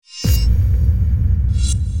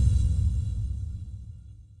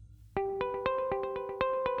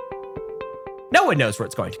no one knows where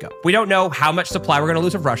it's going to go. We don't know how much supply we're going to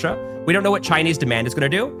lose of Russia. We don't know what Chinese demand is going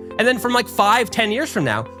to do. And then from like 5-10 years from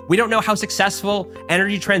now, we don't know how successful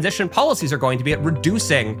energy transition policies are going to be at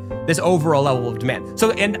reducing this overall level of demand. So,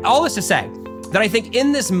 and all this to say that I think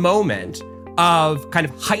in this moment of kind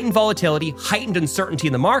of heightened volatility, heightened uncertainty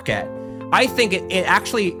in the market, I think it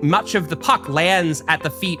actually, much of the puck lands at the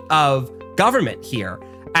feet of government here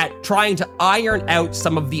at trying to iron out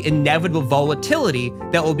some of the inevitable volatility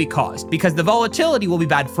that will be caused, because the volatility will be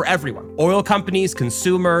bad for everyone, oil companies,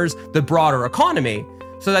 consumers, the broader economy.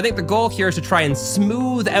 So I think the goal here is to try and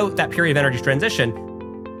smooth out that period of energy transition.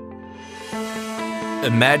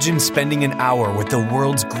 Imagine spending an hour with the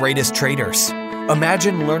world's greatest traders.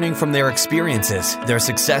 Imagine learning from their experiences, their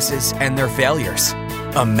successes, and their failures.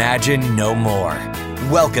 Imagine no more.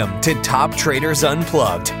 Welcome to Top Traders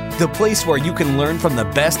Unplugged, the place where you can learn from the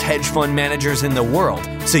best hedge fund managers in the world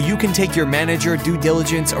so you can take your manager, due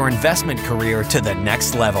diligence, or investment career to the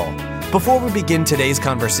next level. Before we begin today's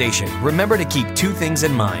conversation, remember to keep two things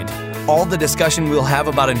in mind. All the discussion we'll have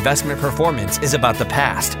about investment performance is about the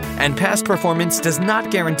past, and past performance does not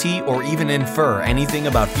guarantee or even infer anything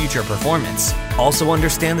about future performance. Also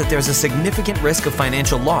understand that there's a significant risk of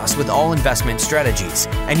financial loss with all investment strategies,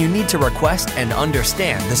 and you need to request and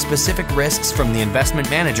understand the specific risks from the investment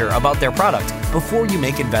manager about their product before you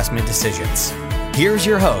make investment decisions. Here's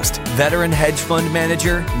your host, veteran hedge fund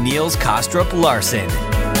manager Niels Kostrup Larsen.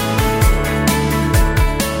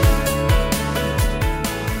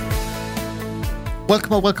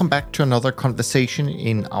 Welcome back to another conversation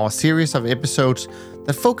in our series of episodes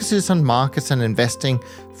that focuses on markets and investing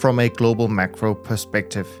from a global macro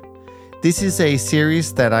perspective. This is a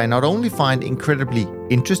series that I not only find incredibly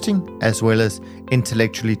interesting as well as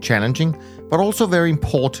intellectually challenging, but also very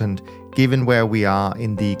important given where we are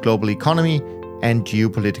in the global economy and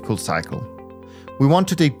geopolitical cycle. We want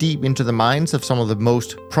to dig deep into the minds of some of the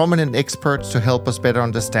most prominent experts to help us better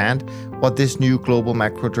understand what this new global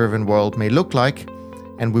macro-driven world may look like,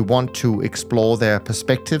 and we want to explore their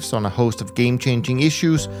perspectives on a host of game-changing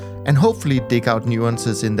issues and hopefully dig out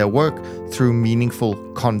nuances in their work through meaningful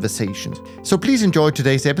conversations. So please enjoy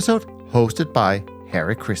today's episode, hosted by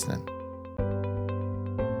Harry Krishnan.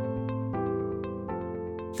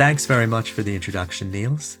 Thanks very much for the introduction,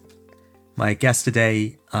 Niels. My guest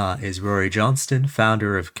today is Rory Johnston,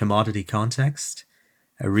 founder of Commodity Context,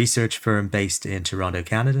 a research firm based in Toronto,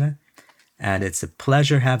 Canada. And it's a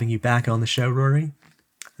pleasure having you back on the show, Rory.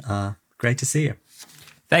 Great to see you.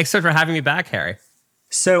 Thanks so much for having me back, Harry.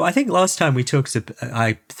 So I think last time we talked,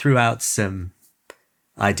 I threw out some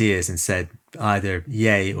ideas and said either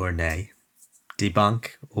yay or nay,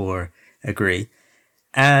 debunk or agree.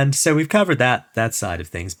 And so we've covered that side of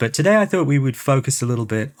things. But today I thought we would focus a little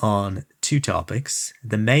bit on two topics.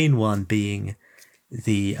 The main one being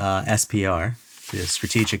the SPR, the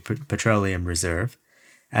Strategic Petroleum Reserve.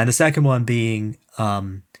 And the second one being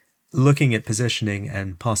looking at positioning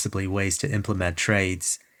and possibly ways to implement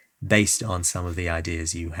trades based on some of the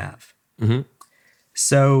ideas you have. Mm-hmm.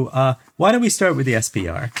 So why don't we start with the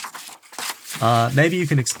SPR? Maybe you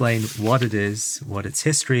can explain what it is, what its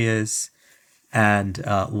history is, and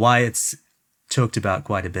why it's talked about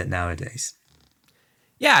quite a bit nowadays.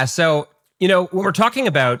 Yeah, so, when we're talking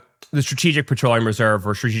about the Strategic Petroleum Reserve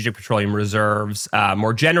or Strategic Petroleum Reserves,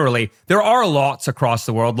 more generally, there are lots across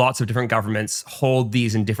the world. Lots of different governments hold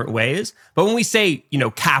these in different ways. But when we say,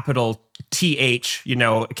 capital TH,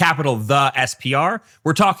 capital the SPR,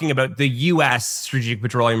 we're talking about the U.S. Strategic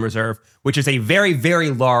Petroleum Reserve, which is a very, very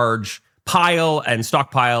large pile and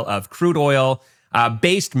stockpile of crude oil,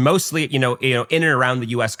 based mostly, in and around the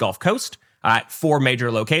U.S. Gulf Coast at 4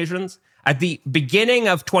 major locations. At the beginning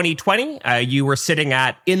of 2020, you were sitting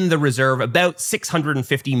at, in the reserve, about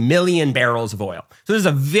 650 million barrels of oil. So this is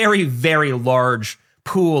a very, very large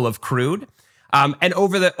pool of crude. And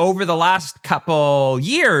over the last couple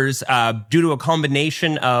years, due to a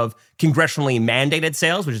combination of congressionally mandated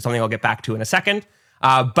sales, which is something I'll get back to in a second,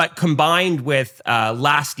 but combined with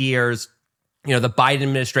last year's, the Biden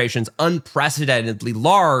administration's unprecedentedly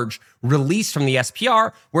large release from the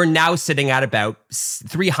SPR, we're now sitting at about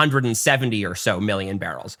 370 or so million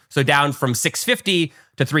barrels. So down from 650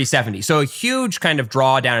 to 370. So a huge kind of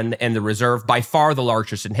drawdown in the reserve, by far the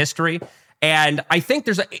largest in history. And I think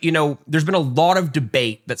there's been a lot of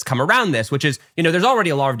debate that's come around this, which is, there's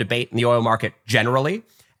already a lot of debate in the oil market generally.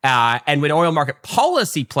 And when oil market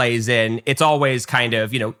policy plays in, it's always kind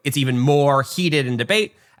of, it's even more heated in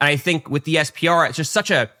debate. And I think with the SPR, it's just such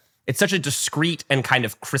a discrete and kind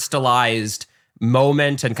of crystallized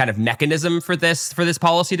moment and kind of mechanism for this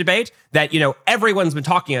policy debate that, everyone's been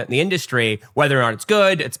talking about in the industry, whether or not it's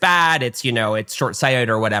good, it's bad, it's, it's short-sighted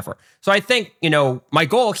or whatever. So I think, my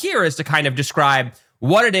goal here is to kind of describe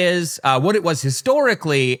what it is, what it was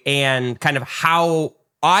historically, and kind of how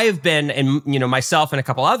I've been, and myself and a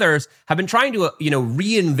couple others have been trying to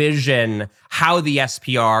re-envision how the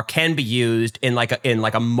SPR can be used in like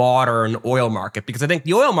a modern oil market, because I think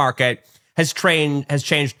the oil market has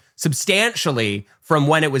changed substantially from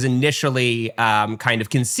when it was initially kind of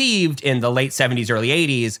conceived in the late 70s, early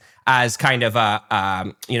 80s as kind of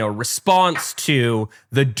a response to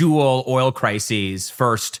the dual oil crises.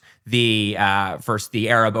 First the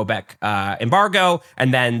Arab OPEC embargo,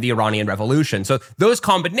 and then the Iranian Revolution. So those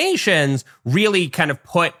combinations really kind of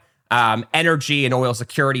put energy and oil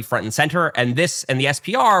security front and center. And the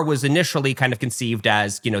SPR was initially kind of conceived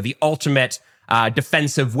as the ultimate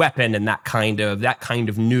defensive weapon in that kind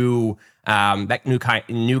of new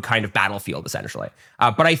kind of battlefield, essentially.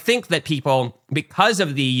 But I think that people, because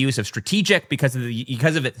of the use of strategic, because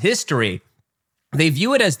of its history, they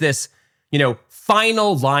view it as this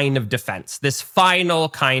final line of defense, this final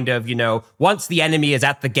kind of, once the enemy is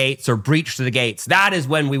at the gates or breached the gates, that is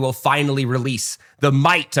when we will finally release the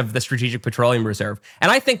might of the Strategic Petroleum Reserve.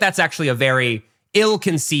 And I think that's actually a very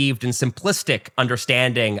ill-conceived and simplistic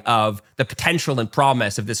understanding of the potential and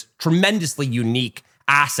promise of this tremendously unique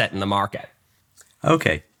asset in the market.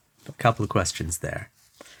 Okay, a couple of questions there.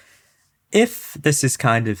 If this is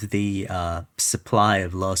kind of the supply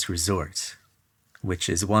of last resort, which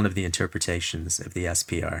is one of the interpretations of the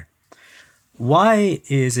SPR, why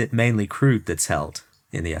is it mainly crude that's held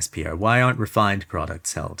in the SPR? Why aren't refined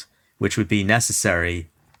products held, which would be necessary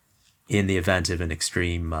in the event of an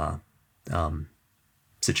extreme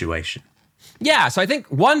situation? Yeah, so I think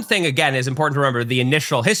one thing, again, is important to remember the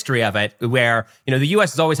initial history of it, where, the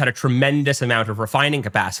U.S. has always had a tremendous amount of refining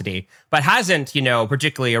capacity, but hasn't,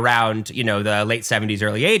 particularly around, the late 70s,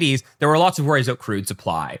 early 80s, there were lots of worries about crude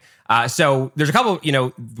supply. So there's a couple,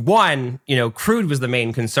 one, crude was the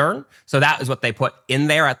main concern. So that is what they put in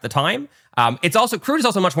there at the time. Crude is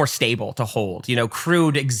also much more stable to hold.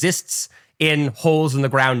 Crude exists in holes in the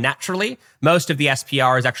ground naturally. Most of the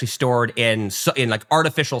SPR is actually stored in like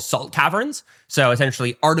artificial salt caverns. So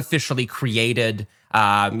essentially artificially created,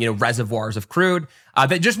 reservoirs of crude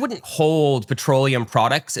that just wouldn't hold petroleum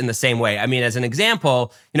products in the same way. I mean, as an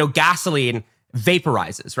example, gasoline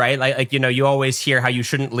vaporizes, right? Like you always hear how you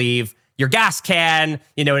shouldn't leave your gas can,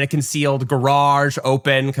 in a concealed garage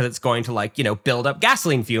open because it's going to build up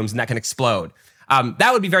gasoline fumes and that can explode.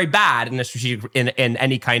 That would be very bad in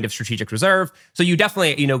any kind of strategic reserve. So you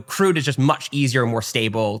definitely, crude is just much easier and more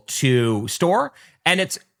stable to store. And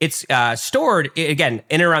it's stored, again,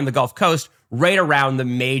 in and around the Gulf Coast, right around the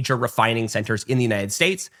major refining centers in the United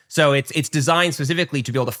States. So it's designed specifically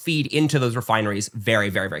to be able to feed into those refineries very,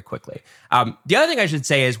 very, very quickly. The other thing I should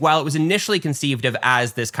say is, while it was initially conceived of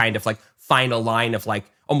as this kind of final line of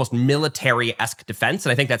almost military-esque defense,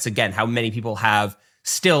 and I think that's, again, how many people have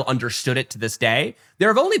still understood it to this day, there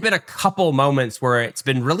have only been a couple moments where it's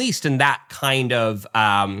been released in that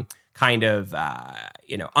under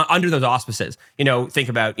those auspices. Think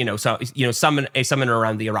about, summon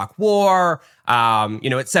around the Iraq War,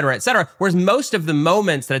 et cetera, et cetera. Whereas most of the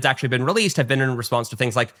moments that it's actually been released have been in response to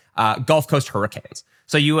things like Gulf Coast hurricanes.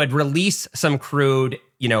 So you would release some crude,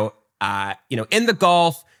 in the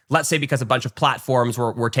Gulf, let's say because a bunch of platforms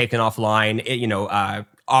were taken offline,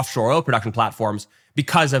 offshore oil production platforms,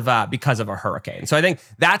 because of a hurricane. So I think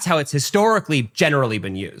that's how it's historically generally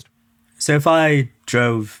been used. So if I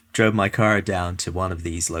drove my car down to one of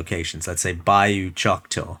these locations, let's say Bayou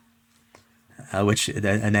Choctaw, which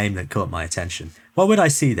a name that caught my attention, what would I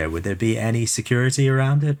see there? Would there be any security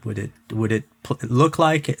around it? Would it look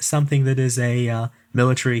like something that is a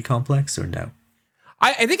military complex, or no?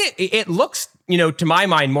 I think it looks, to my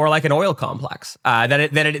mind, more like an oil complex. That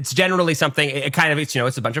it's generally something.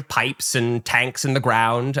 It's a bunch of pipes and tanks in the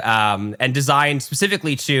ground, and designed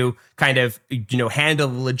specifically to kind of handle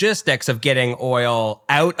the logistics of getting oil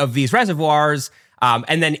out of these reservoirs,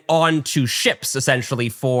 and then onto ships, essentially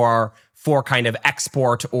for kind of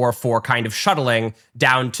export or for kind of shuttling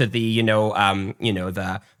down to the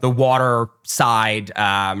the water side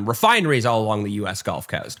refineries all along the U.S. Gulf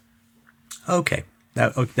Coast. Okay.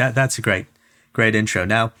 That's a great intro.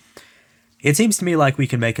 Now, it seems to me like we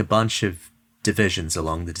can make a bunch of divisions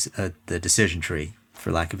along the decision tree, for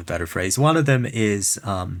lack of a better phrase. One of them is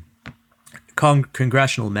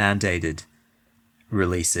congressional mandated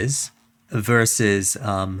releases versus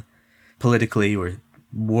politically or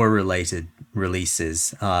war-related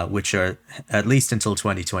releases, which are, at least until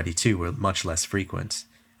 2022, were much less frequent.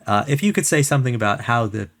 If you could say something about how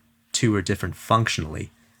the two are different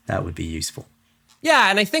functionally, that would be useful. Yeah,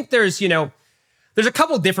 and I think there's a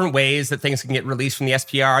couple different ways that things can get released from the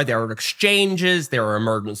SPR. There are exchanges, there are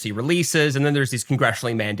emergency releases, and then there's these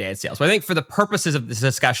congressionally mandated sales. So I think for the purposes of this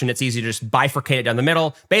discussion, it's easy to just bifurcate it down the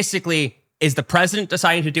middle. Basically, is the president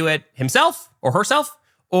deciding to do it himself or herself?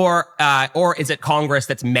 Or is it Congress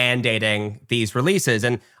that's mandating these releases?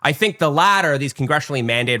 And I think the latter, these congressionally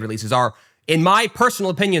mandated releases, are, in my personal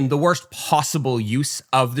opinion, the worst possible use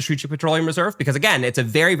of the Strategic Petroleum Reserve, because again, it's a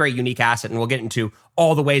very, very unique asset, and we'll get into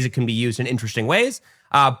all the ways it can be used in interesting ways.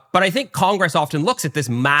 But I think Congress often looks at this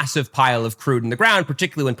massive pile of crude in the ground,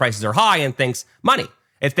 particularly when prices are high, and thinks money.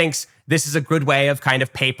 It thinks this is a good way of kind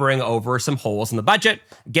of papering over some holes in the budget,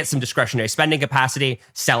 get some discretionary spending capacity,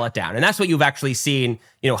 sell it down. And that's what you've actually seen.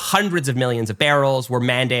 Hundreds of millions of barrels were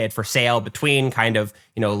mandated for sale between kind of,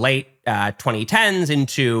 late 2010s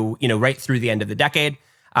into, right through the end of the decade.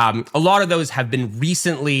 A lot of those have been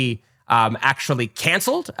recently actually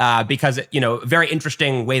canceled because, a very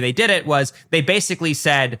interesting way they did it was they basically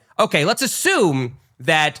said, okay, let's assume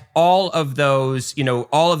that all of those,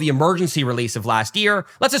 all of the emergency release of last year,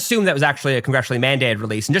 let's assume that was actually a congressionally mandated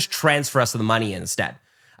release and just transfer us the money instead.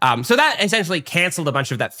 So that essentially canceled a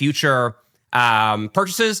bunch of that future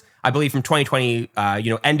purchases, I believe from 2020,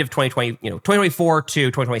 end of 2020, 2024 to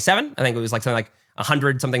 2027. I think it was like something like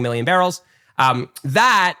 100 something million barrels.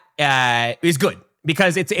 That is good,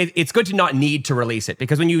 because it's good to not need to release it,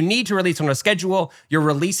 because when you need to release on a schedule, you're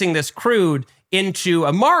releasing this crude into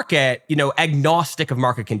a market, agnostic of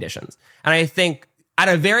market conditions. And I think at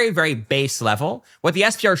a very, very base level, what the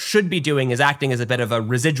SPR should be doing is acting as a bit of a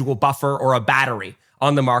residual buffer or a battery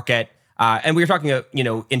on the market. And we were talking,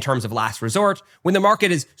 in terms of last resort, when the market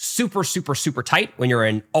is super, super, super tight, when you're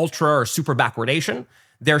in ultra or super backwardation,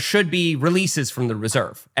 there should be releases from the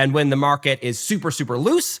reserve. And when the market is super, super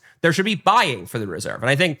loose, there should be buying for the reserve.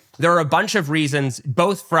 And I think there are a bunch of reasons,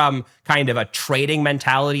 both from kind of a trading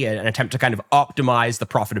mentality and an attempt to kind of optimize the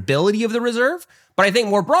profitability of the reserve. But I think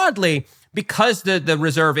more broadly, because the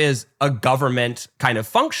reserve is a government kind of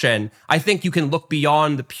function, I think you can look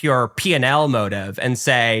beyond the pure P&L motive and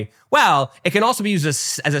say, well, it can also be used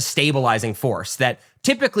as a stabilizing force, that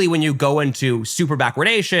typically when you go into super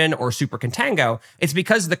backwardation or super contango, it's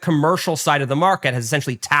because the commercial side of the market has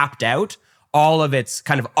essentially tapped out all of its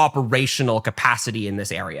kind of operational capacity in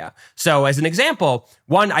this area. So as an example,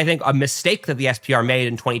 one, I think a mistake that the SPR made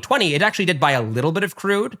in 2020, it actually did buy a little bit of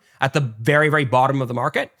crude at the very, very bottom of the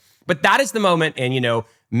market. But that is the moment in,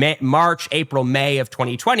 March, April, May of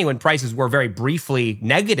 2020, when prices were very briefly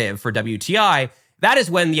negative for WTI. That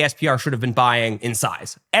is when the SPR should have been buying in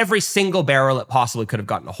size. Every single barrel it possibly could have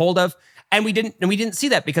gotten a hold of. And we didn't see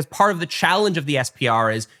that, because part of the challenge of the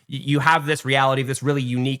SPR is you have this reality of this really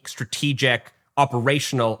unique strategic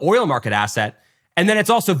operational oil market asset. And then it's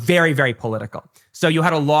also very, very political. So you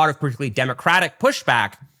had a lot of particularly Democratic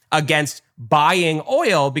pushback against buying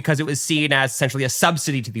oil because it was seen as essentially a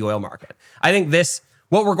subsidy to the oil market. I think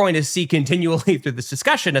what we're going to see continually through this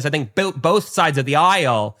discussion is I think both sides of the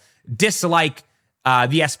aisle dislike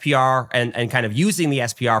the SPR and kind of using the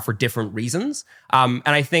SPR for different reasons. And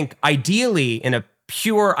I think ideally, in a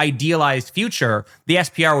pure idealized future, the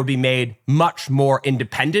SPR would be made much more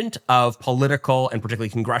independent of political and particularly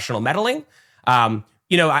congressional meddling. I'm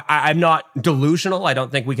not delusional. I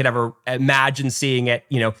don't think we could ever imagine seeing it,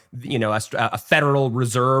 a federal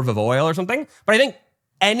reserve of oil or something. But I think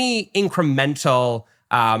any incremental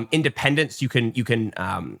independence you can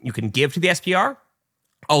give to the SPR,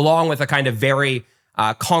 along with a kind of very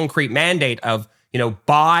concrete mandate of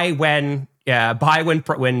buy when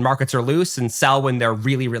markets are loose and sell when they're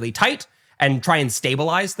really, really tight, and try and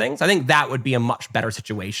stabilize things. I think that would be a much better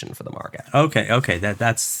situation for the market. Okay,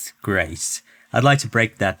 that's great. I'd like to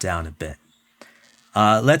break that down a bit.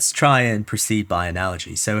 Let's try and proceed by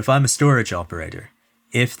analogy. So if I'm a storage operator,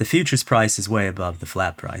 if the futures price is way above the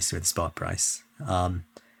flat price or the spot price, I'm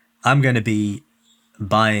going to be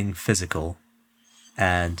buying physical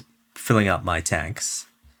and filling up my tanks.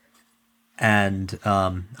 And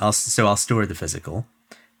I'll store the physical.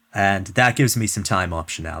 And that gives me some time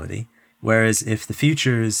optionality. Whereas if the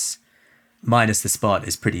futures minus the spot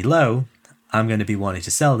is pretty low, I'm going to be wanting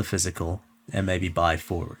to sell the physical and maybe buy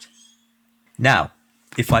forward. Now,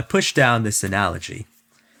 if I push down this analogy,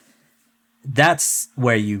 that's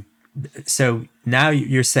where so now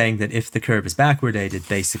you're saying that if the curve is backwardated,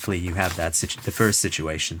 basically you have the first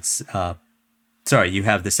situation. You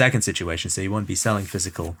have the second situation, so you won't be selling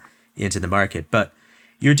physical into the market, but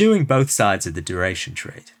you're doing both sides of the duration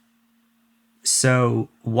trade. So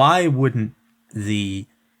why wouldn't the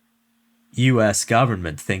US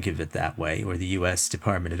government think of it that way, or the US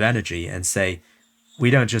Department of Energy, and say, we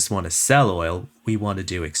don't just want to sell oil, we want to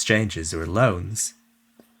do exchanges or loans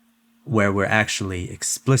where we're actually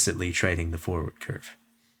explicitly trading the forward curve.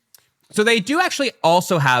 So they do actually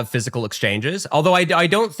also have physical exchanges, although I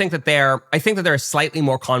don't think that I think that they're slightly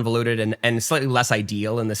more convoluted and slightly less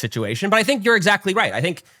ideal in the situation. But I think you're exactly right. I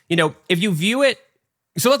think, if you view it,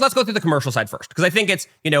 so let's go through the commercial side first, because I think it's,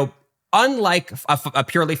 unlike a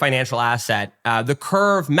purely financial asset, the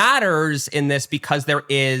curve matters in this because there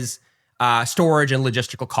is storage and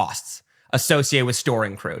logistical costs associated with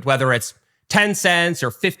storing crude, whether it's 10 cents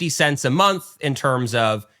or 50 cents a month in terms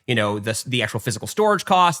of, the actual physical storage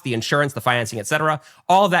costs, the insurance, the financing, et cetera.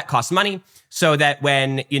 All of that costs money, so that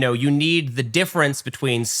when, you need the difference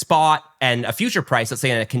between spot and a future price, let's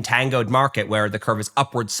say in a contangoed market where the curve is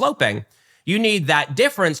upward sloping, you need that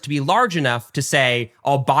difference to be large enough to say,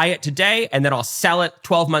 I'll buy it today and then I'll sell it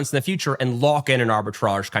 12 months in the future and lock in an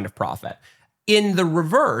arbitrage kind of profit. In the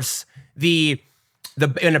reverse, in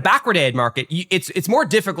a backwardated market, it's more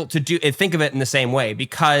difficult to think of it in the same way,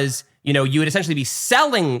 because you would essentially be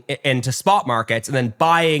selling into spot markets and then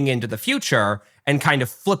buying into the future and kind of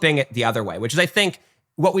flipping it the other way, which is, I think,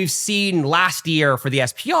 what we've seen last year for the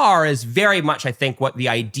SPR is very much, I think, what the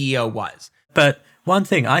idea was. But one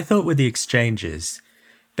thing I thought with the exchanges,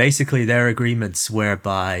 basically they're agreements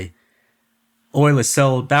whereby oil is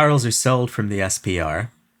sold, barrels are sold from the SPR,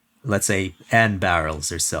 let's say N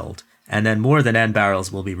barrels are sold, and then more than N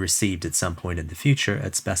barrels will be received at some point in the future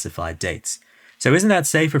at specified dates. So isn't that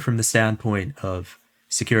safer from the standpoint of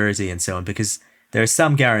security and so on? Because there's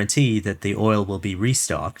some guarantee that the oil will be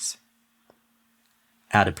restocked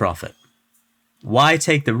at a profit. Why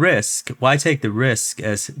take the risk? Why take the risk,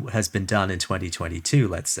 as has been done in 2022,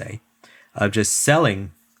 let's say, of just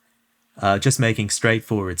selling, just making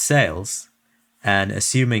straightforward sales and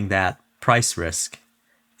assuming that price risk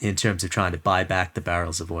in terms of trying to buy back the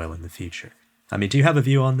barrels of oil in the future? I mean, do you have a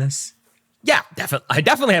view on this? Yeah, definitely. I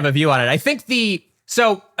definitely have a view on it. I think there's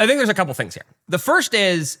a couple things here. The first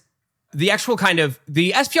is the actual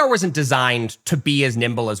the SPR wasn't designed to be as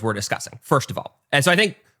nimble as we're discussing, first of all. And so I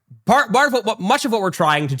think part of much of what we're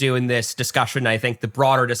trying to do in this discussion, I think the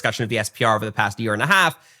broader discussion of the SPR over the past year and a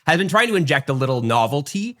half, has been trying to inject a little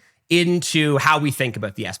novelty into how we think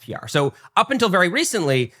about the SPR. So up until very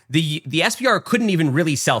recently, the SPR couldn't even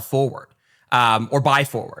really sell forward or buy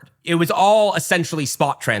forward. It was all essentially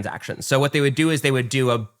spot transactions. So what they would do is they would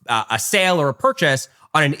do a sale or a purchase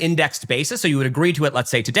on an indexed basis. So you would agree to it,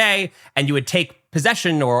 let's say today, and you would take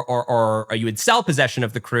possession or you would sell possession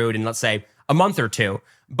of the crude in, let's say, a month or two.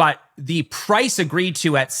 But the price agreed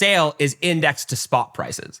to at sale is indexed to spot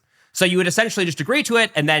prices. So you would essentially just agree to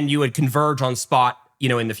it, and then you would converge on spot,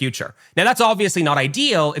 in the future. Now, that's obviously not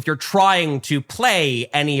ideal if you're trying to play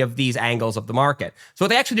any of these angles of the market. So what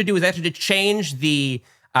they actually do is they actually change the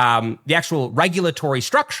actual regulatory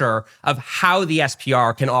structure of how the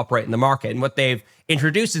SPR can operate in the market. And what they've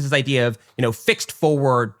introduced is this idea of, fixed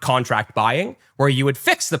forward contract buying, where you would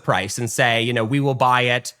fix the price and say, we will buy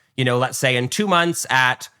it, let's say in 2 months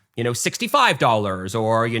at, $65,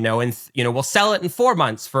 or, we'll sell it in 4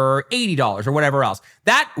 months for $80 or whatever else.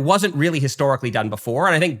 That wasn't really historically done before.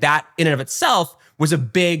 And I think that in and of itself was a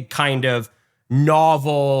big kind of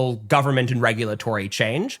novel government and regulatory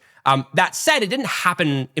change. That said, it didn't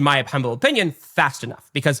happen, in my humble opinion, fast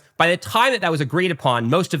enough, because by the time that was agreed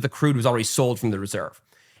upon, most of the crude was already sold from the reserve.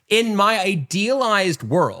 In my idealized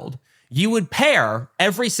world, you would pair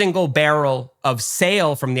every single barrel of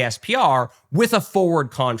sale from the SPR with a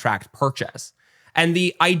forward contract purchase. And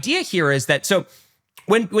the idea here is that, so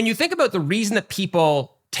when you think about the reason that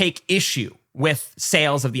people take issue with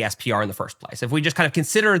sales of the SPR in the first place, if we just kind of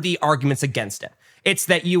consider the arguments against it, it's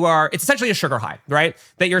that it's essentially a sugar high, right?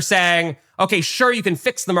 That you're saying, okay, sure, you can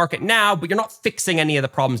fix the market now, but you're not fixing any of the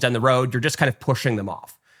problems down the road. You're just kind of pushing them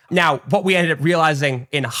off. Now, what we ended up realizing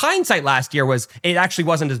in hindsight last year was it actually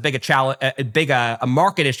wasn't as big a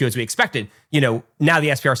market issue as we expected. Now the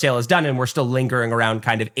SPR sale is done and we're still lingering around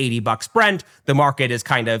kind of $80 Brent. The market is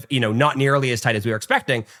kind of, not nearly as tight as we were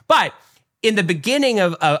expecting. But in the beginning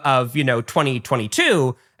of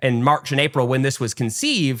 2022, in March and April, when this was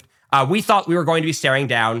conceived, we thought we were going to be staring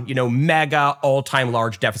down, mega all-time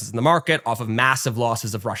large deficits in the market off of massive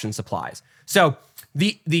losses of Russian supplies. So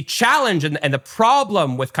the challenge and the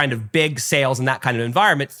problem with kind of big sales in that kind of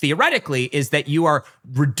environment, theoretically, is that you are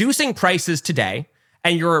reducing prices today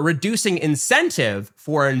and you're reducing incentive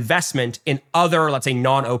for investment in other, let's say,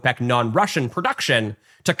 non-OPEC, non-Russian production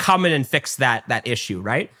to come in and fix that issue,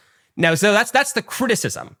 right? Now, so that's the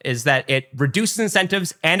criticism, is that it reduces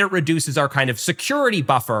incentives and it reduces our kind of security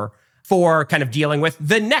buffer for kind of dealing with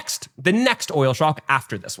the next oil shock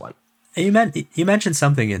after this one. You mentioned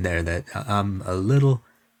something in there that I'm a little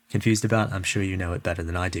confused about. I'm sure you know it better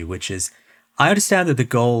than I do, which is I understand that the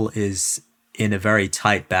goal is in a very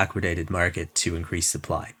tight backwardated market to increase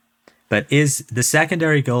supply. But is the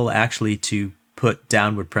secondary goal actually to put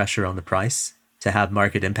downward pressure on the price to have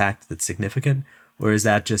market impact that's significant? Or is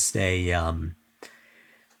that just a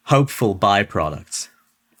hopeful byproduct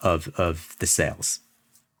of the sales?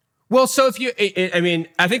 Well, so if you,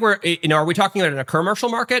 I think are we talking about in a commercial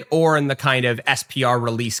market or in the kind of SPR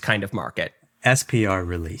release kind of market? SPR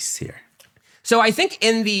release here. So I think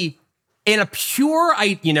in a pure,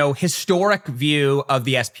 historic view of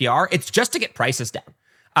the SPR, it's just to get prices down.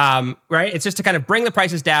 Right? It's just to kind of bring the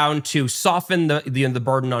prices down to soften the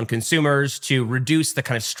burden on consumers, to reduce the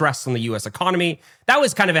kind of stress on the U.S. economy. That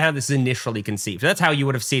was kind of how this is initially conceived. That's how you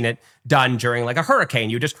would have seen it done during like a hurricane.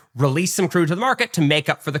 You just release some crude to the market to make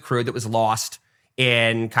up for the crude that was lost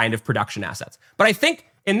in kind of production assets. But I think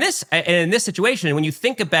in this situation, when you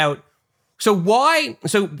think about so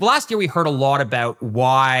last year we heard a lot about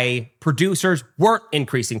why producers weren't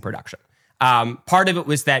increasing production. Part of it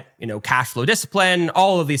was that, cash flow discipline,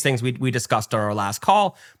 all of these things we discussed on our last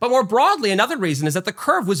call. But more broadly, another reason is that the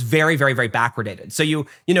curve was very, very, very backwardated. So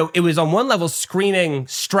it was on one level screaming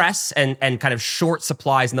stress and kind of short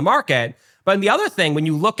supplies in the market. But the other thing, when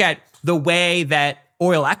you look at the way that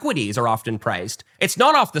oil equities are often priced, it's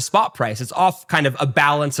not off the spot price. It's off kind of a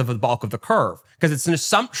balance of the bulk of the curve because it's an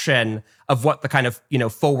assumption of what the kind of,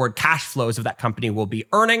 forward cash flows of that company will be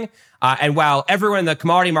earning. And while everyone in the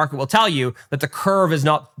commodity market will tell you that the curve is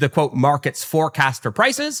not the quote market's forecast for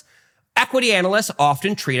prices, equity analysts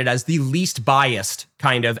often treat it as the least biased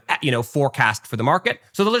kind of, forecast for the market.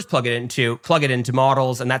 So they'll just plug it into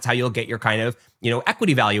models, and that's how you'll get your kind of,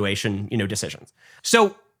 equity valuation, decisions.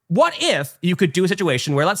 So what if you could do a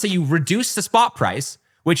situation where, let's say you reduce the spot price,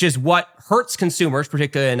 which is what hurts consumers,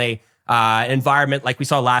 particularly in a environment like we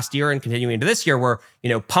saw last year and continuing into this year where,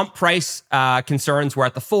 pump price concerns were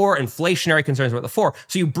at the fore, inflationary concerns were at the fore.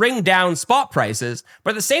 So you bring down spot prices, but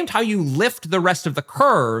at the same time, you lift the rest of the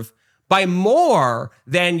curve by more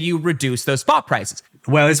than you reduce those spot prices.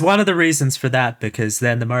 Well, it's one of the reasons for that, because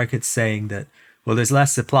then the market's saying that, well, there's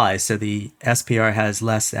less supply, so the SPR has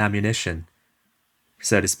less ammunition,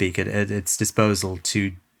 so to speak, at its disposal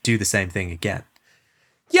to do the same thing again.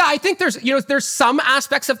 Yeah, I think there's some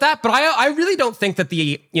aspects of that, but I really don't think that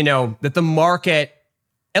that the market,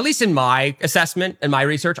 at least in my assessment and my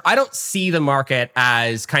research, I don't see the market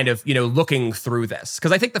as kind of, looking through this,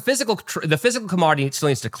 because I think the physical commodity still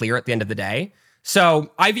needs to clear at the end of the day.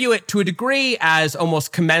 So I view it to a degree as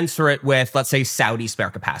almost commensurate with, let's say, Saudi spare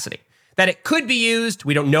capacity, that it could be used.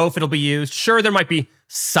 We don't know if it'll be used. Sure, there might be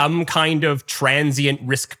some kind of transient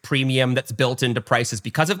risk premium that's built into prices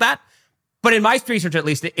because of that. But in my research, at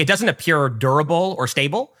least, it doesn't appear durable or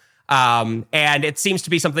stable. And it seems to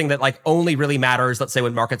be something that like only really matters, let's say,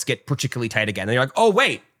 when markets get particularly tight again. And you're like, oh,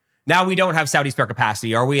 wait, now we don't have Saudi spare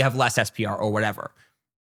capacity, or we have less SPR or whatever.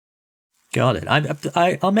 Got it.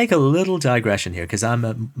 I'll make a little digression here because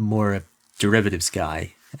I'm more a derivatives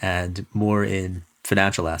guy and more in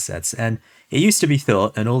financial assets. And it used to be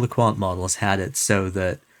thought, and all the quant models had it so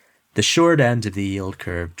that the short end of the yield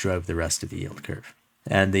curve drove the rest of the yield curve.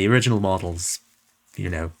 And the original models,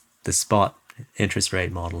 the spot interest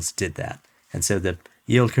rate models did that. And so the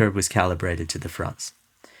yield curve was calibrated to the fronts.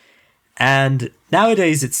 And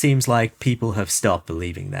nowadays it seems like people have stopped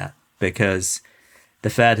believing that because the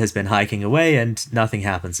Fed has been hiking away and nothing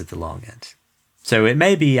happens at the long end. So it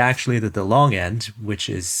may be actually that the long end, which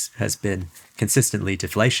has been consistently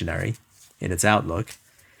deflationary in its outlook,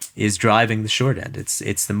 is driving the short end.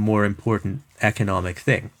 It's the more important economic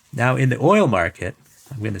thing. Now in the oil market,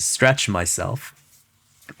 I'm going to stretch myself,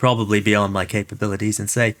 probably beyond my capabilities, and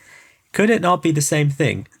say, could it not be the same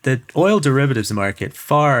thing? The oil derivatives market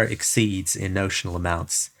far exceeds in notional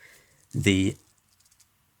amounts the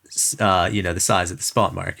size of the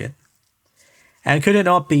spot market. And could it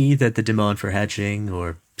not be that the demand for hedging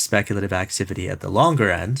or speculative activity at the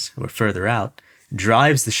longer end or further out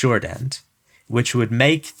drives the short end, which would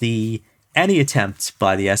make any attempt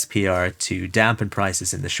by the SPR to dampen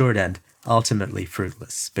prices in the short end ultimately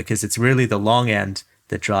fruitless, because it's really the long end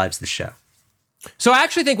that drives the show. So I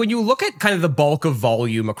actually think when you look at kind of the bulk of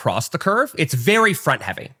volume across the curve, it's very front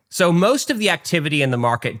heavy. So most of the activity in the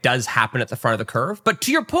market does happen at the front of the curve. But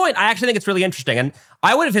to your point, I actually think it's really interesting. And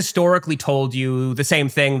I would have historically told you the same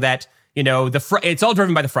thing, that, it's all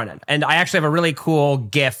driven by the front end. And I actually have a really cool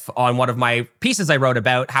GIF on one of my pieces I wrote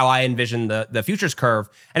about how I envision the futures curve.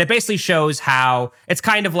 And it basically shows how it's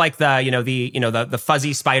kind of like the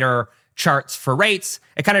fuzzy spider charts for rates,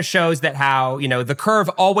 it kind of shows that how, the curve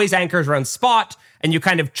always anchors around spot and you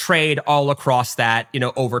kind of trade all across that,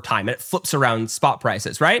 over time, and it flips around spot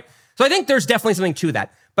prices, right? So I think there's definitely something to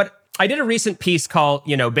that. But I did a recent piece called,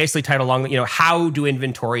 basically titled along, how do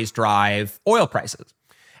inventories drive oil prices?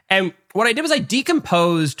 And what I did was I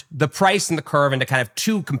decomposed the price and the curve into kind of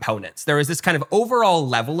two components. There is this kind of overall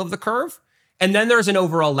level of the curve, and then there's an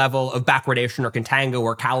overall level of backwardation or contango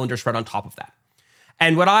or calendar spread on top of that.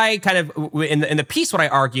 And what I kind of, in the piece, what I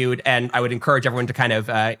argued, and I would encourage everyone to kind of,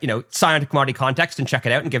 sign on to Commodity Context and check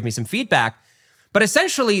it out and give me some feedback. But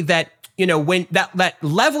essentially that, when that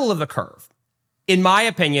level of the curve, in my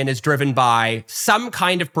opinion, is driven by some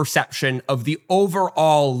kind of perception of the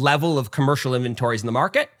overall level of commercial inventories in the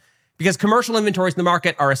market, because commercial inventories in the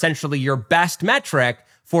market are essentially your best metric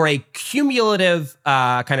for a cumulative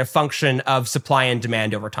kind of function of supply and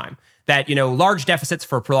demand over time. That, large deficits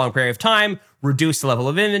for a prolonged period of time reduce the level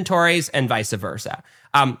of inventories and vice versa.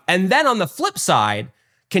 And then on the flip side,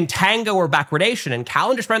 contango or backwardation and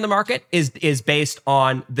calendar spread in the market is based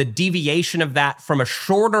on the deviation of that from a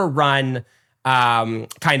shorter run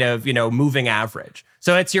kind of, moving average.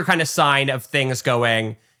 So it's your kind of sign of things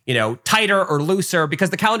going, tighter or looser, because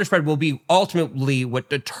the calendar spread will be ultimately what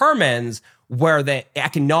determines where the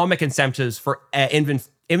economic incentives for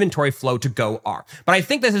inventory flow to go are. But I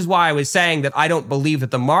think this is why I was saying that I don't believe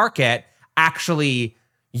that the market actually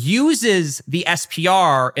uses the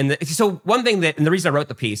SPR so one thing that, and the reason I wrote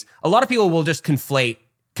the piece, a lot of people will just conflate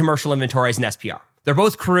commercial inventories and SPR. They're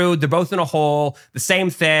both crude, they're both in a hole, the same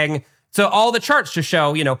thing. So all the charts just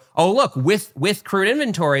show, oh, look, with crude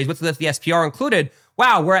inventories, with the SPR included,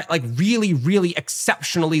 wow, we're at like really, really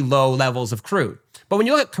exceptionally low levels of crude. But when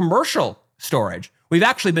you look at commercial storage, we've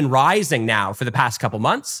actually been rising now for the past couple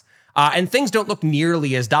months, and things don't look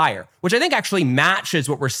nearly as dire, which I think actually matches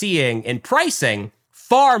what we're seeing in pricing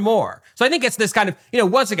far more. So I think it's this kind of,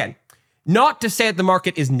 once again, not to say that the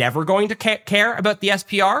market is never going to care about the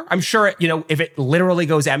SPR. I'm sure, if it literally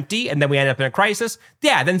goes empty and then we end up in a crisis,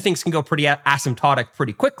 then things can go pretty asymptotic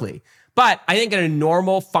pretty quickly. But I think in a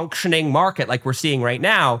normal functioning market like we're seeing right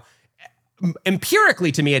now,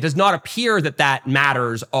 empirically to me, it does not appear that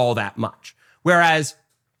matters all that much. Whereas,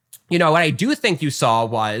 what I do think you saw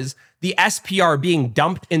was the SPR being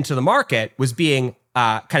dumped into the market was being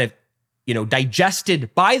kind of,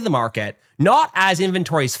 digested by the market, not as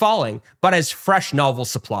inventories falling, but as fresh novel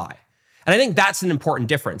supply. And I think that's an important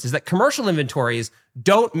difference, is that commercial inventories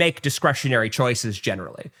don't make discretionary choices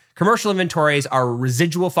generally. Commercial inventories are a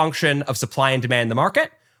residual function of supply and demand in the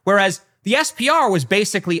market, whereas the SPR was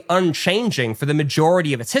basically unchanging for the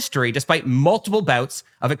majority of its history, despite multiple bouts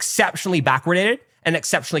of exceptionally backwardated and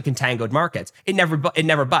exceptionally contangoed markets. It never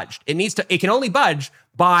budged. It can only budge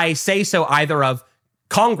by say so either of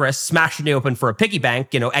Congress smashing it open for a piggy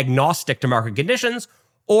bank, agnostic to market conditions,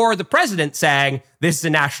 or the president saying this is a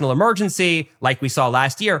national emergency, like we saw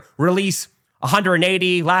last year, release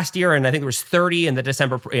 180 last year, and I think there was 30 in the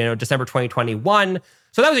December 2021.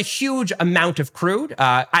 So that was a huge amount of crude.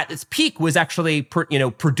 At its peak was actually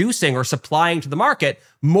producing or supplying to the market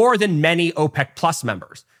more than many OPEC Plus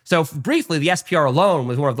members. So briefly, the SPR alone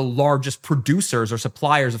was one of the largest producers or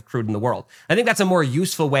suppliers of crude in the world. I think that's a more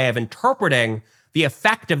useful way of interpreting the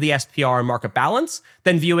effect of the SPR on market balance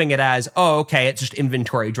than viewing it as, oh, okay, it's just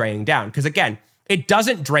inventory draining down. Because again, it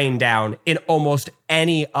doesn't drain down in almost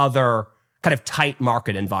any other kind of tight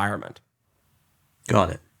market environment. Got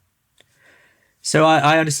it. So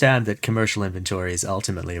I understand that commercial inventories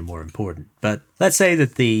ultimately are more important. But let's say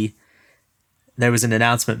that there was an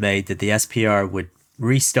announcement made that the SPR would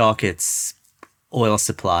restock its oil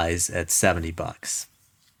supplies at $70.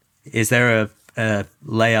 Is there a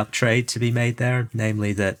layup trade to be made there,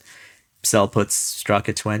 namely that sell puts struck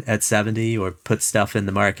at 70, or put stuff in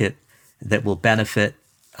the market that will benefit,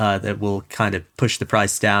 that will kind of push the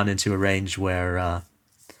price down into a range where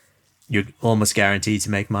you're almost guaranteed to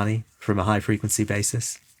make money from a high frequency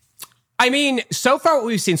basis? I mean, so far what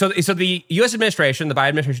we've seen, so the U.S. administration, the Biden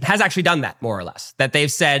administration, has actually done that more or less. That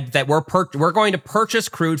they've said that we're going to purchase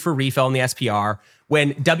crude for refill in the SPR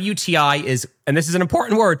when WTI is, and this is an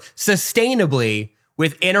important word, sustainably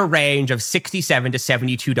within a range of $67 to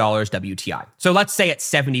 $72 WTI. So let's say it's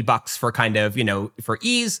 $70 for kind of, for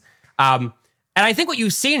ease. And I think what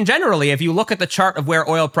you've seen generally, if you look at the chart of where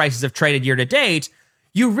oil prices have traded year to date,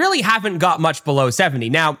 you really haven't got much below 70.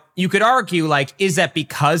 Now, you could argue, is that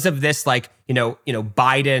because of this,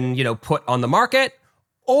 Biden, put on the market?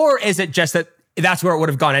 Or is it just that that's where it would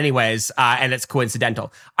have gone anyways, and it's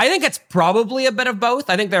coincidental? I think it's probably a bit of both.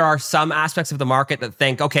 I think there are some aspects of the market that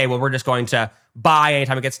think, okay, well, we're just going to buy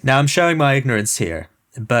anytime it gets... Now, I'm showing my ignorance here,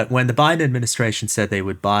 But when the Biden administration said they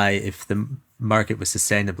would buy if the market was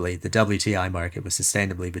sustainably, the WTI market was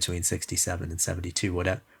sustainably between 67 and 72,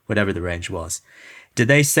 whatever the range was, did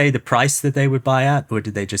they say the price that they would buy at, or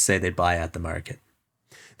did they just say they'd buy at the market?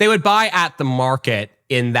 They would buy at the market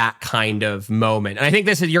in that kind of moment. And I think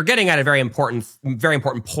you're getting at a very important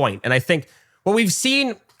point. And I think what we've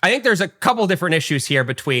seen, I think there's a couple different issues here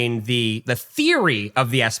between the theory of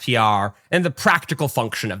the SPR and the practical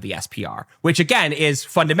function of the SPR, which again is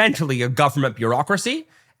fundamentally a government bureaucracy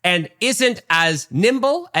and isn't as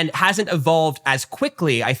nimble and hasn't evolved as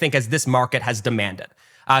quickly, I think, as this market has demanded.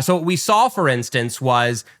 So what we saw, for instance,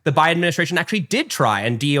 was the Biden administration actually did try,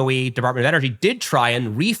 and DOE, Department of Energy, did try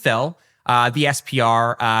and refill the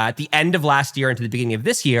SPR at the end of last year into the beginning of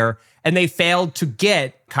this year, and they failed to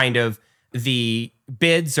get kind of the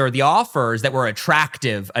bids or the offers that were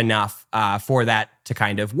attractive enough for that to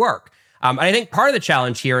kind of work. And I think part of the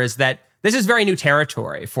challenge here is that this is very new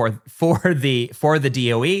territory for the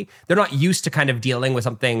DOE. They're not used to kind of dealing with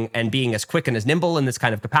something and being as quick and as nimble in this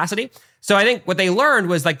kind of capacity. So I think what they learned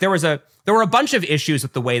was like there were a bunch of issues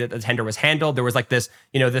with the way that the tender was handled. There was like this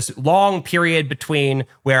long period between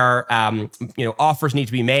where offers need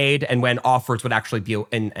to be made and when offers would actually be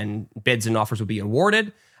and bids and offers would be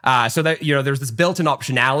awarded. So that there's this built-in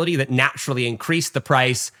optionality that naturally increased the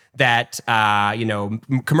price that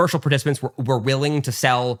commercial participants were willing to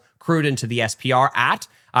sell crude into the SPR at.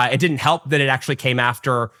 It didn't help that it actually came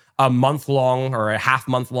after a month-long or a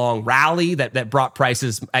half-month-long rally that brought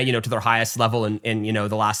prices to their highest level in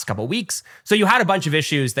the last couple of weeks. So you had a bunch of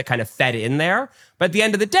issues that kind of fed in there. But at the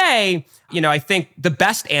end of the day, I think the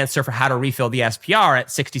best answer for how to refill the SPR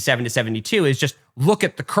at 67 to 72 is just look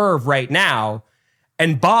at the curve right now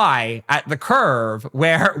and buy at the curve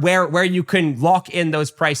where you can lock in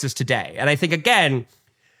those prices today. And I think, again,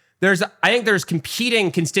 there's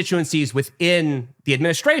competing constituencies within the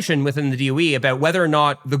administration, within the DOE, about whether or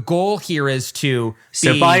not the goal here is to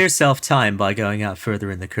buy yourself time by going out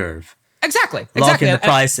further in the curve. Exactly. Lock in the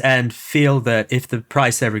price and feel that if the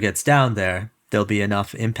price ever gets down there, there'll be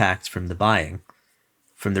enough impact from the buying,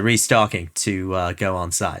 from the restocking to go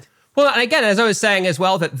on side. Well, and again, as I was saying as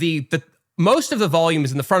well, that the most of the volume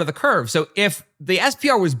is in the front of the curve. So if the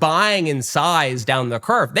SPR was buying in size down the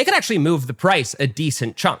curve, they could actually move the price a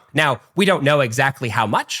decent chunk. Now, we don't know exactly how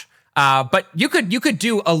much, but you could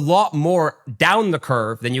do a lot more down the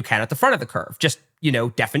curve than you can at the front of the curve, just,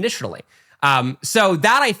 definitionally. So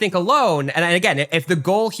that I think alone, and again, if the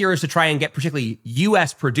goal here is to try and get particularly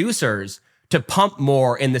US producers to pump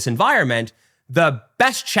more in this environment, the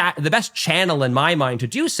best channel in my mind to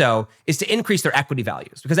do so is to increase their equity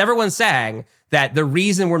values, because everyone's saying that the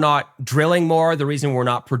reason we're not drilling more, the reason we're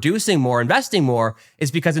not producing more, investing more, is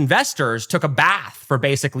because investors took a bath for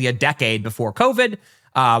basically a decade before COVID.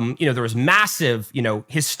 There was massive,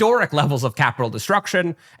 historic levels of capital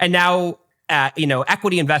destruction, and now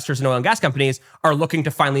equity investors in oil and gas companies are looking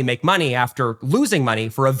to finally make money after losing money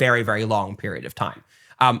for a very, very long period of time.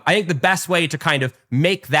 I think the best way to kind of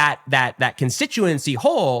make that constituency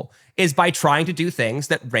whole is by trying to do things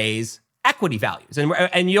that raise equity values.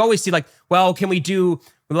 And you always see like, well, can we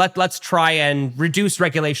let's try and reduce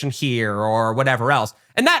regulation here or whatever else.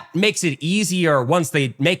 And that makes it easier once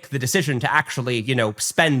they make the decision to actually,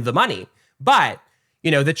 spend the money. But,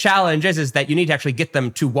 the challenge is that you need to actually get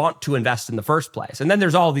them to want to invest in the first place. And then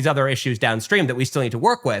there's all these other issues downstream that we still need to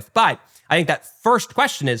work with. But I think that first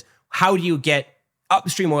question is, how do you get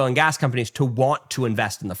upstream oil and gas companies to want to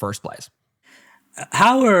invest in the first place?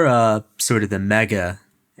 How are sort of the mega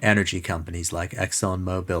energy companies like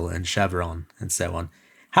ExxonMobil and Chevron and so on,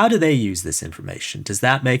 how do they use this information? Does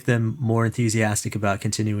that make them more enthusiastic about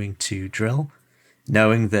continuing to drill,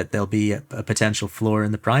 knowing that there'll be a potential floor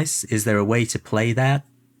in the price? Is there a way to play that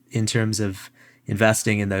in terms of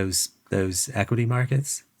investing in those equity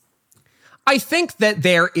markets? I think that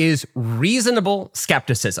there is reasonable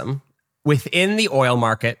skepticism within the oil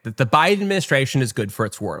market that the Biden administration is good for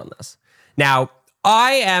its word on this. Now,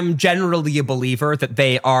 I am generally a believer that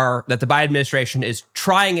the Biden administration is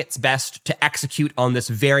trying its best to execute on this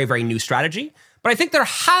very, very new strategy. But I think there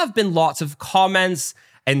have been lots of comments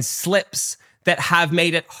and slips that have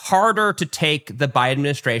made it harder to take the Biden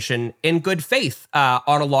administration in good faith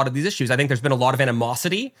on a lot of these issues. I think there's been a lot of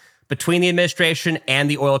animosity between the administration and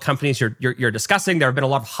the oil companies you're discussing. There have been a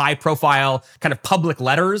lot of high-profile kind of public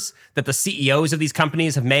letters that the CEOs of these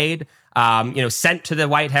companies have made, sent to the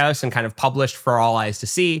White House and kind of published for all eyes to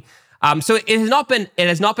see. So it has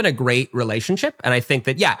not been a great relationship, and I think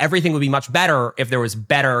that everything would be much better if there was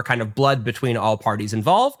better kind of blood between all parties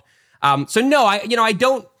involved. So no, I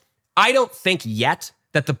don't think yet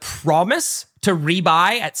that the promise to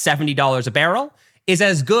rebuy at $70 a barrel is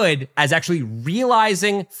as good as actually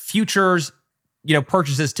realizing futures,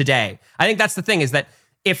 purchases today. I think that's the thing, is that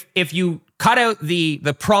if you cut out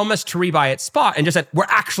the promise to rebuy at spot and just said,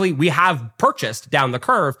 we have purchased down the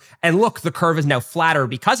curve, and look, the curve is now flatter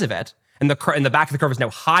because of it, and the back of the curve is now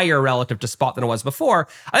higher relative to spot than it was before,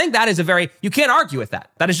 I think that is you can't argue with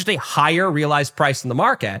that. That is just a higher realized price in the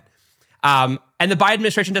market. And the Biden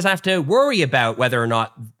administration doesn't have to worry about whether or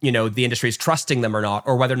not, the industry is trusting them or not,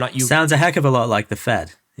 or whether or not you... Sounds a heck of a lot like the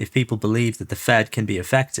Fed. If people believe that the Fed can be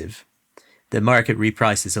effective, the market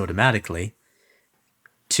reprices automatically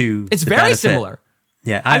to... It's very benefit. Similar.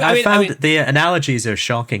 Yeah, I found the analogies are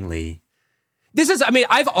shockingly...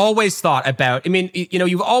 I've always thought about,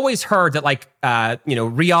 you've always heard that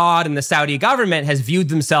Riyadh and the Saudi government has viewed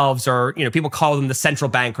themselves, or, people call them the central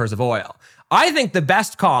bankers of oil. I think the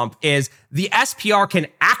best comp is the SPR can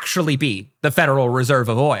actually be the Federal Reserve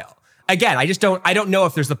of oil. Again, I don't know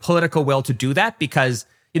if there's the political will to do that because,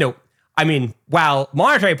 while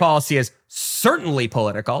monetary policy is certainly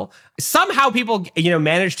political, somehow people,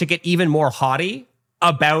 manage to get even more haughty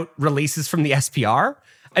about releases from the SPR.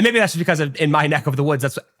 And maybe that's just because in my neck of the woods,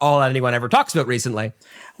 that's all anyone ever talks about recently.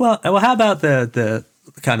 Well, how about the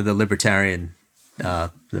kind of the libertarian,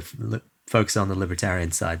 focus on the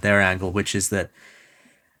libertarian side, their angle, which is that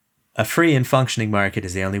a free and functioning market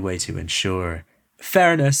is the only way to ensure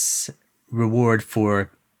fairness, reward for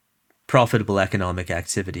profitable economic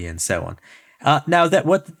activity, and so on. Now, that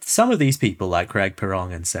what some of these people like Craig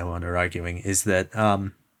Perrong and so on are arguing is that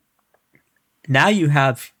now you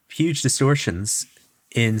have huge distortions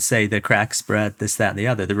in, say, the crack spread, this, that, and the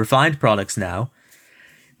other. The refined products now,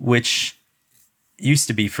 which used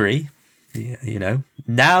to be free,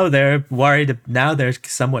 now they're worried. Now they're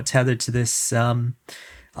somewhat tethered to this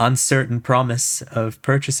uncertain promise of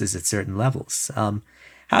purchases at certain levels.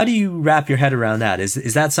 How do you wrap your head around that?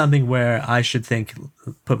 Is that something where I should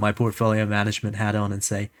put my portfolio management hat on and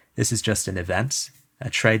say, this is just an event, a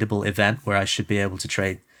tradable event where I should be able to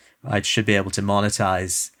trade, I should be able to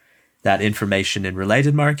monetize that information in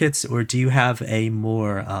related markets? Or do you have a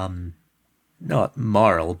more, not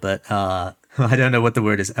moral, but I don't know what the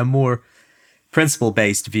word is, a more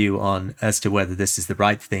principle-based view on as to whether this is the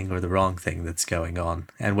right thing or the wrong thing that's going on,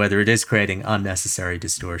 and whether it is creating unnecessary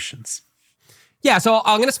distortions? Yeah, so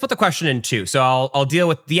I'm going to split the question in two. So I'll deal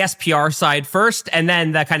with the SPR side first, and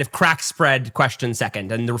then the kind of crack spread question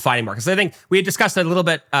second, and the refining markets. So I think we had discussed it a little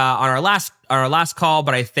bit on our last call,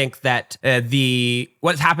 but I think that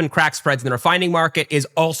what's happened crack spreads in the refining market is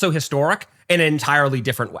also historic in an entirely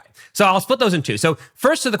different way. So I'll split those in two. So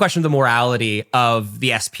first to the question of the morality of the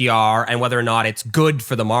SPR and whether or not it's good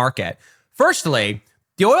for the market. Firstly,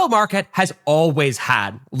 the oil market has always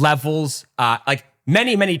had levels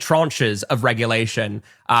many tranches of regulation,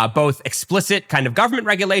 both explicit kind of government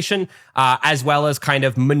regulation, as well as kind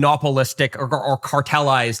of monopolistic or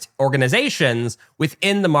cartelized organizations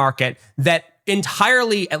within the market that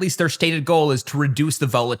entirely, at least their stated goal, is to reduce the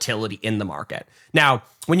volatility in the market. Now,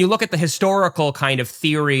 when you look at the historical kind of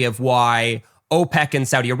theory of why OPEC and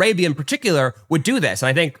Saudi Arabia in particular would do this. And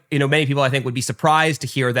I think, many people would be surprised to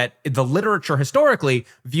hear that the literature historically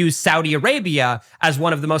views Saudi Arabia as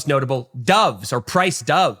one of the most notable doves or price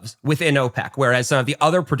doves within OPEC, whereas some of the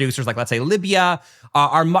other producers, like let's say Libya,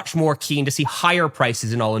 are much more keen to see higher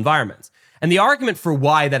prices in all environments. And the argument for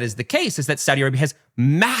why that is the case is that Saudi Arabia has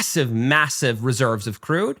massive reserves of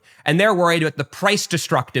crude, and they're worried about the price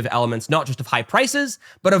destructive elements, not just of high prices,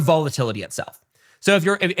 but of volatility itself. So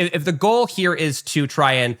if the goal here is to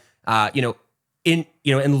try and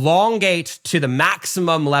elongate to the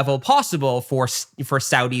maximum level possible for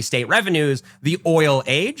Saudi state revenues the oil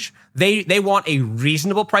age, they want a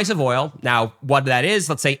reasonable price of oil. Now, what that is,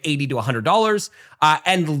 let's say $80 to $100,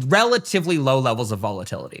 and relatively low levels of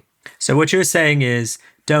volatility. So what you're saying is,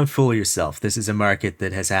 don't fool yourself. This is a market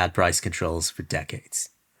that has had price controls for decades.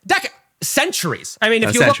 Centuries. I mean,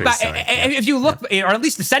 if you look back, or at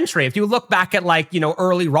least a century, if you look back at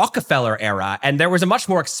early Rockefeller era, and there was a much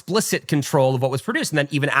more explicit control of what was produced. And then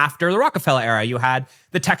even after the Rockefeller era, you had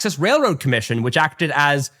the Texas Railroad Commission, which acted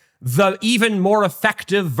as the even more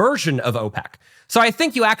effective version of OPEC. So I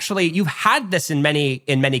think you've had this in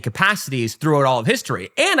many capacities throughout all of history.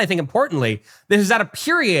 And I think importantly, this is at a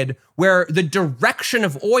period where the direction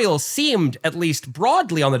of oil seemed, at least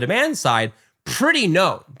broadly on the demand side, pretty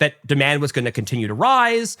known that demand was going to continue to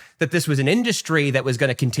rise, that this was an industry that was going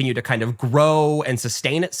to continue to kind of grow and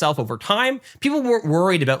sustain itself over time. People weren't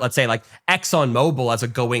worried about, let's say, like ExxonMobil as a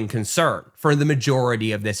going concern for the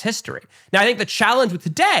majority of this history. Now, I think the challenge with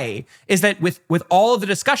today is that with all of the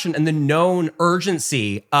discussion and the known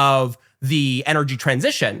urgency of the energy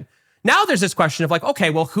transition, now there's this question of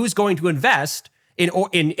okay, well, who's going to invest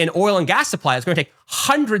in oil and gas supply, it's going to take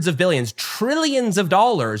hundreds of billions, trillions of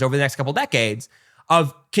dollars over the next couple decades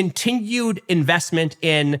of continued investment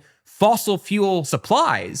in fossil fuel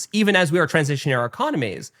supplies, even as we are transitioning our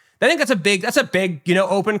economies. I think that's a big,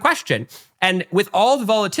 open question. And with all the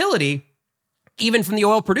volatility, even from the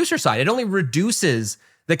oil producer side, it only reduces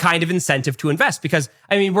the kind of incentive to invest, because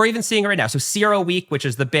we're even seeing it right now. So CRO Week, which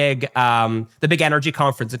is the big energy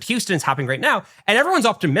conference in Houston, is happening right now, and everyone's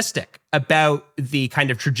optimistic about the kind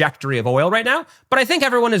of trajectory of oil right now. But I think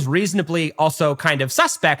everyone is reasonably also kind of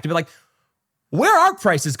suspect to be like, where are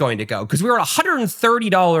prices going to go? Because we were at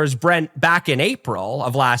 $130 Brent back in April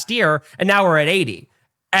of last year, and now we're at 80.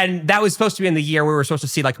 And that was supposed to be in the year where we were supposed to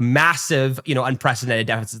see like massive, unprecedented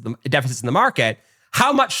deficits in the market.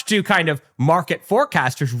 How much do kind of market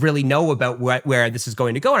forecasters really know about where this is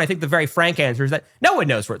going to go? And I think the very frank answer is that no one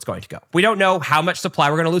knows where it's going to go. We don't know how much supply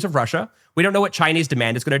we're going to lose of Russia. We don't know what Chinese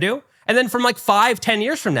demand is going to do. And then from like 5-10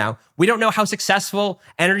 years from now, we don't know how successful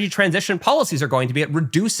energy transition policies are going to be at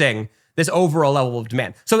reducing this overall level of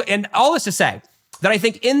demand. So, and all this to say that I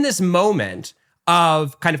think in this moment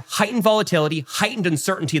of kind of heightened volatility, heightened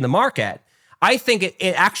uncertainty in the market, I think it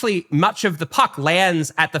actually, much of the puck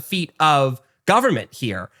lands at the feet of government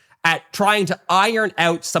here at trying to iron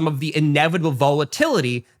out some of the inevitable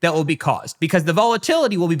volatility that will be caused, because the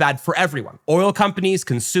volatility will be bad for everyone, oil companies,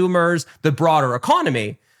 consumers, the broader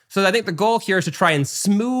economy. So I think the goal here is to try and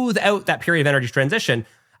smooth out that period of energy transition.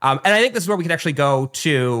 And I think this is where we can actually go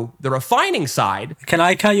to the refining side. Can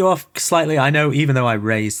I cut you off slightly? I know, even though I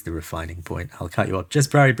raised the refining point, I'll cut you off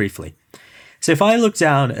just very briefly. So if I look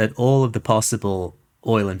down at all of the possible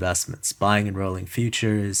oil investments, buying and rolling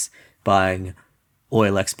futures, buying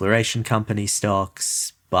oil exploration company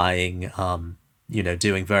stocks, buying,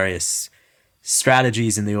 doing various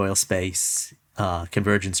strategies in the oil space,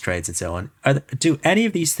 convergence trades and so on, do any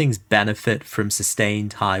of these things benefit from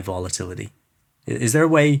sustained high volatility? Is there a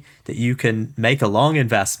way that you can make a long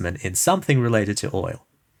investment in something related to oil,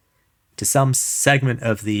 to some segment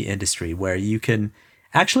of the industry where you can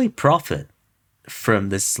actually profit from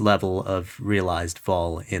this level of realized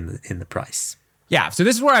vol in the price? Yeah, so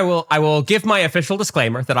this is where I will give my official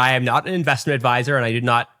disclaimer that I am not an investment advisor, and I do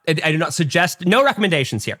not suggest, no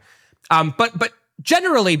recommendations here. But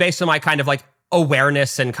generally, based on my kind of like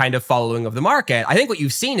awareness and kind of following of the market, I think what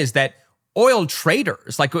you've seen is that oil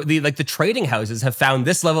traders, like the trading houses, have found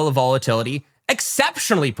this level of volatility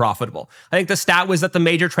exceptionally profitable. I think the stat was that the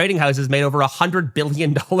major trading houses made over $100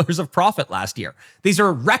 billion of profit last year. These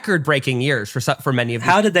are record-breaking years for many of them.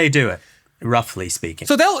 How did they do it, roughly speaking?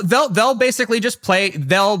 So they'll basically just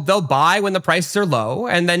they'll buy when the prices are low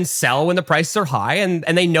and then sell when the prices are high,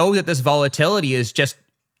 and they know that this volatility is just,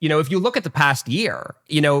 if you look at the past year,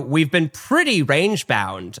 we've been pretty range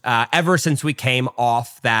bound ever since we came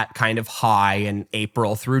off that kind of high in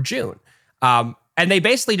April through June. And they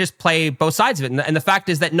basically just play both sides of it. And the fact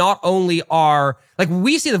is that not only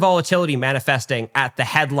we see the volatility manifesting at the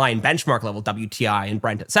headline benchmark level, WTI and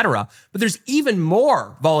Brent, et cetera, but there's even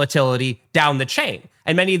more volatility down the chain.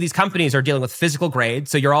 And many of these companies are dealing with physical grade.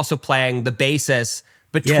 So you're also playing the basis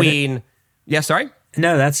between...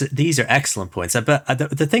 No, these are excellent points. But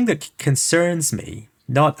the thing that concerns me,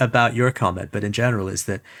 not about your comment, but in general, is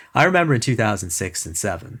that I remember in 2006 and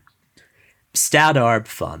 2007, stat arb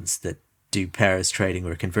funds that do pairs trading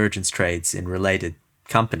or convergence trades in related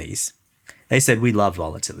companies, they said, we love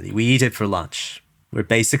volatility. We eat it for lunch. We're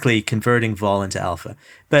basically converting vol into alpha.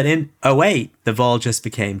 But in 2008, the vol just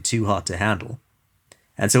became too hot to handle.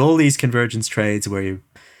 And so all these convergence trades where you're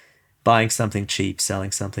buying something cheap,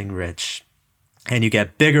 selling something rich, and you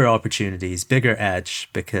get bigger opportunities, bigger edge,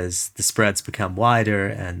 because the spreads become wider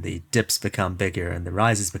and the dips become bigger and the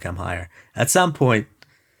rises become higher. At some point,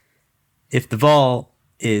 if the vol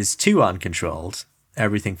is too uncontrolled,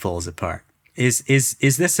 everything falls apart. Is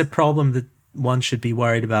this a problem that one should be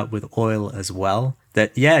worried about with oil as well?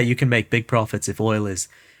 That, yeah, you can make big profits if oil is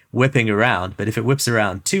whipping around, but if it whips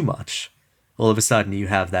around too much, all of a sudden you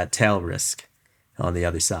have that tail risk on the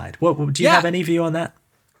other side. Do you have any view on that?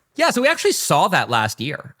 Yeah, so we actually saw that last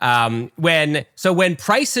year when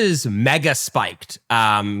prices mega spiked,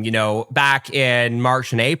 back in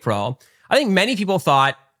March and April. I think many people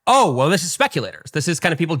thought, oh, well, this is speculators. This is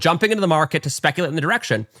kind of people jumping into the market to speculate in the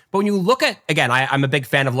direction. But when you look at, again, I'm a big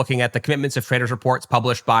fan of looking at the commitments of traders reports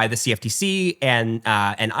published by the CFTC and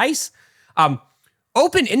ICE.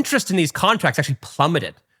 Open interest in these contracts actually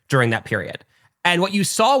plummeted during that period. And what you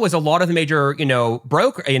saw was a lot of the major, a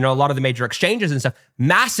lot of the major exchanges and stuff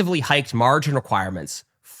massively hiked margin requirements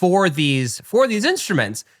for these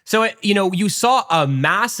instruments. So you saw a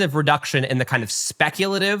massive reduction in the kind of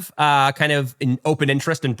speculative kind of in open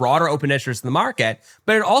interest and broader open interest in the market,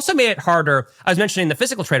 but it also made it harder. I was mentioning the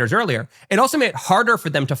physical traders earlier. It also made it harder for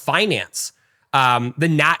them to finance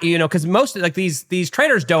because most like these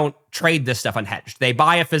traders don't trade this stuff unhedged. They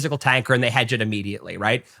buy a physical tanker and they hedge it immediately,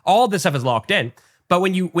 right? All this stuff is locked in. But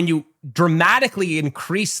when you dramatically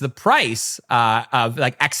increase the price of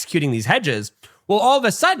like executing these hedges, well, all of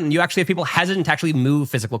a sudden you actually have people hesitant to actually move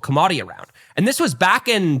physical commodity around. And this was back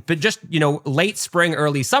in, but just late spring,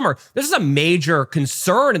 early summer. This is a major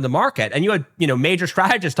concern in the market, and you had major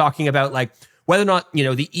strategists talking about like whether or not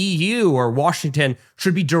the EU or Washington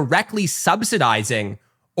should be directly subsidizing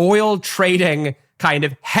oil trading kind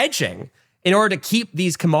of hedging in order to keep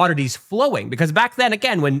these commodities flowing. Because back then,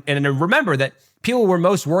 again, and remember that people were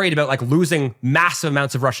most worried about like losing massive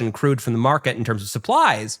amounts of Russian crude from the market in terms of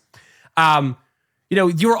supplies.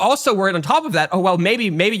 You were also worried on top of that, maybe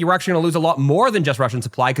you're actually going to lose a lot more than just Russian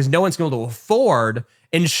supply because no one's going to afford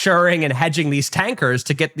insuring and hedging these tankers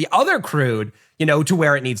to get the other crude, to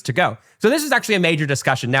where it needs to go. So this is actually a major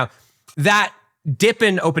discussion. Now, that dip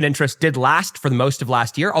in open interest did last for the most of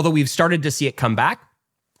last year, although we've started to see it come back.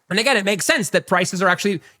 And again, it makes sense that prices are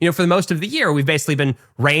actually, for the most of the year, we've basically been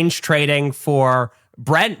range trading for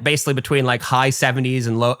Brent basically between like high 70s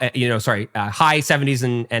and high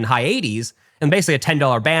 70s and high 80s, and basically a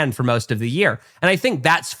 $10 band for most of the year. And I think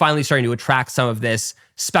that's finally starting to attract some of this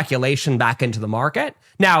speculation back into the market.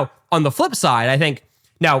 Now, on the flip side, I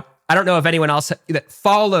don't know if anyone else that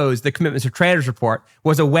follows the Commitments of Traders report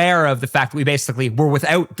was aware of the fact that we basically were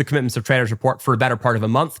without the Commitments of Traders report for a better part of a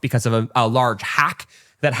month because of a large hack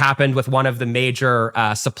that happened with one of the major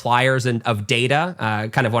suppliers of data,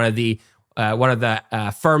 kind of one of the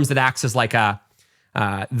firms that acts as like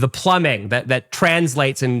the plumbing that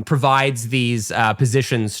translates and provides these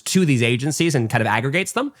positions to these agencies and kind of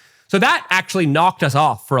aggregates them. So that actually knocked us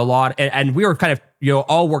off for a lot, and we were kind of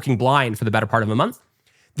all working blind for the better part of a month.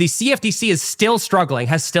 The CFTC is still struggling,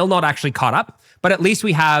 has still not actually caught up, but at least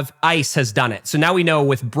we have ICE has done it. So now we know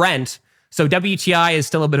with Brent. So WTI is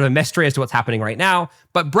still a bit of a mystery as to what's happening right now.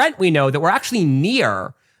 But Brent, we know that we're actually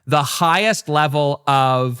near the highest level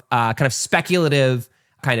of kind of speculative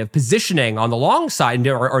kind of positioning on the long side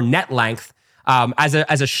or net length as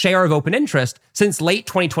a share of open interest since late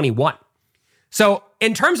 2021. So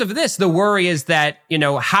in terms of this, the worry is that,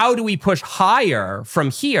 how do we push higher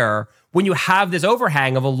from here when you have this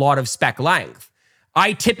overhang of a lot of spec length?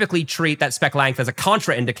 I typically treat that spec length as a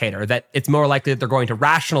contraindicator, that it's more likely that they're going to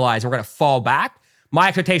rationalize and we're going to fall back. My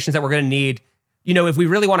expectation is that we're going to need, if we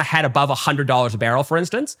really want to head above $100 a barrel, for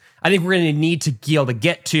instance, I think we're going to need to be able to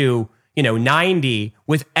get to, 90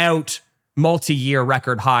 without multi-year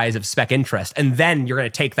record highs of spec interest. And then you're going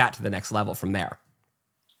to take that to the next level from there.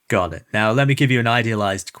 Got it. Now, let me give you an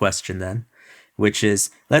idealized question then, which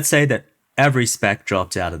is, let's say that every spec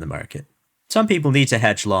dropped out of the market. Some people need to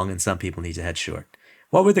hedge long and some people need to hedge short.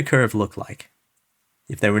 What would the curve look like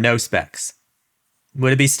if there were no specs?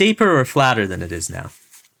 Would it be steeper or flatter than it is now?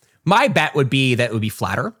 My bet would be that it would be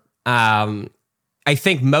flatter. I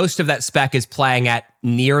think most of that spec is playing at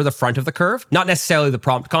near the front of the curve, not necessarily the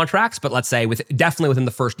prompt contracts, but let's say definitely within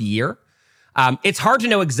the first year. It's hard to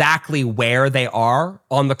know exactly where they are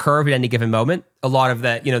on the curve at any given moment. A lot of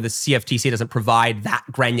the CFTC doesn't provide that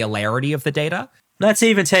granularity of the data. Let's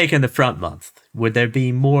even take in the front month. Would there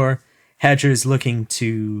be more hedgers looking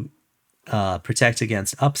to protect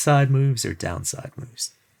against upside moves or downside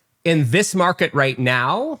moves? In this market right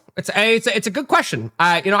now, it's a good question.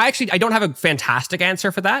 I don't have a fantastic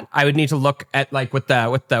answer for that. I would need to look at like what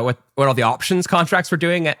all the options contracts were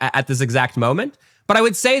doing at this exact moment. But I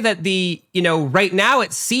would say that right now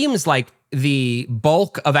it seems like the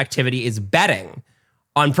bulk of activity is betting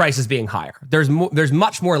on prices being higher. There's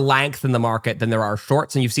much more length in the market than there are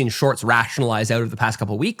shorts, and you've seen shorts rationalize out of the past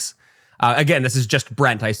couple of weeks. Again, this is just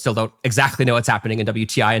Brent. I still don't exactly know what's happening in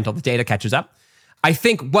WTI until the data catches up. I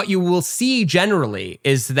think what you will see generally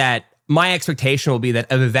is that my expectation will be that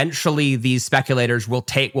eventually these speculators will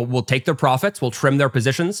take their profits, will trim their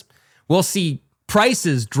positions. We'll see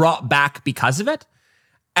prices drop back because of it.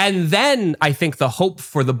 And then I think the hope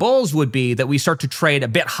for the bulls would be that we start to trade a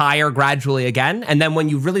bit higher gradually again. And then when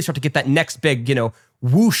you really start to get that next big,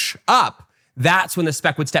 whoosh up, that's when the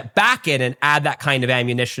spec would step back in and add that kind of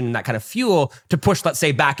ammunition and that kind of fuel to push, let's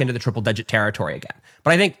say, back into the triple digit territory again.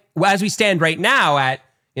 But I think as we stand right now at,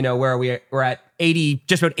 where we're at 80,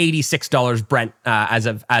 just about $86 Brent as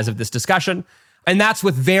of this discussion. And that's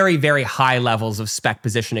with very, very high levels of spec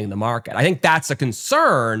positioning in the market. I think that's a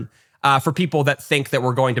concern for people that think that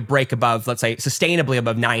we're going to break above, let's say, sustainably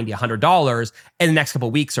above $90, $100 in the next couple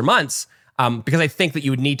of weeks or months, because I think that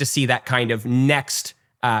you would need to see that kind of next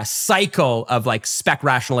cycle of like spec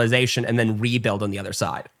rationalization and then rebuild on the other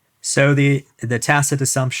side. So the tacit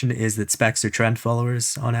assumption is that specs are trend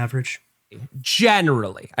followers on average?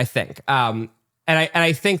 Generally, I think. And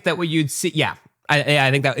I think that what you'd see,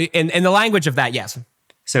 I think that in the language of that, yes.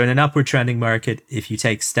 So in an upward trending market, if you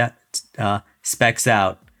take specs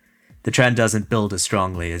out, the trend doesn't build as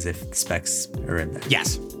strongly as if the specs are in there.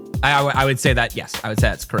 Yes. I would say that, yes. I would say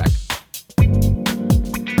that's correct.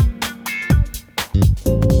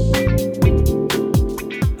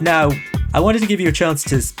 Now, I wanted to give you a chance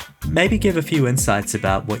to maybe give a few insights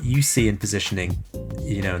about what you see in positioning,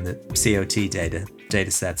 in the COT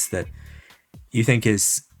data sets that you think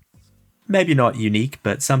is maybe not unique,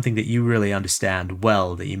 but something that you really understand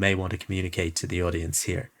well that you may want to communicate to the audience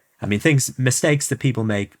here. I mean, mistakes that people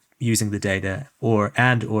make using the data or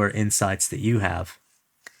insights that you have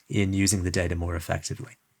in using the data more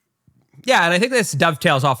effectively. Yeah, and I think this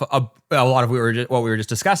dovetails off a lot of what we were just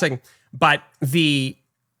discussing, but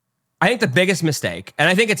I think the biggest mistake, and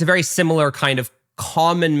I think it's a very similar kind of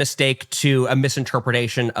common mistake to a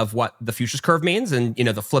misinterpretation of what the futures curve means and,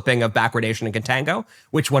 the flipping of backwardation and contango,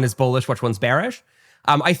 which one is bullish, which one's bearish.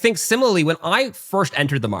 I think similarly, when I first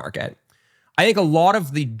entered the market, I think a lot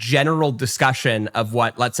of the general discussion of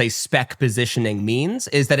what, let's say, spec positioning means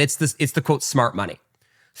is that it's the quote smart money.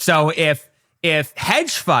 So if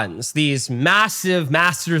hedge funds, these massive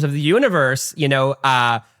masters of the universe,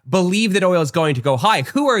 believe that oil is going to go high,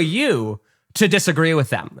 who are you to disagree with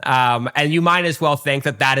them? And you might as well think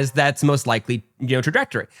that's most likely,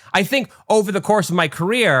 trajectory. I think over the course of my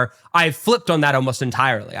career, I've flipped on that almost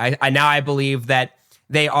entirely. I believe that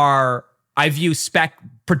I view spec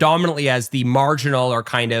predominantly as the marginal or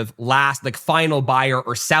kind of last, like final buyer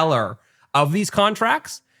or seller of these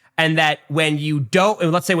contracts. And that when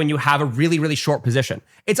let's say when you have a really, really short position,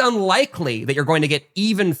 it's unlikely that you're going to get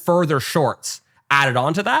even further shorts added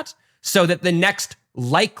onto that, so that the next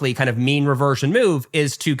likely kind of mean reversion move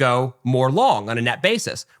is to go more long on a net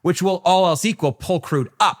basis, which will all else equal pull crude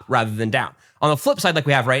up rather than down. On the flip side, like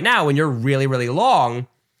we have right now, when you're really, really long,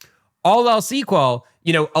 all else equal,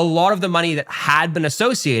 a lot of the money that had been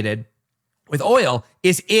associated with oil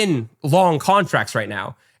is in long contracts right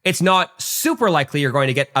now. It's not super likely you're going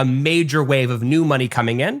to get a major wave of new money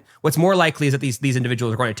coming in. What's more likely is that these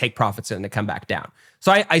individuals are going to take profits and they come back down.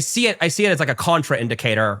 So I see it as like a contra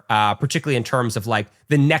indicator, particularly in terms of like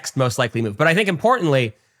the next most likely move. But I think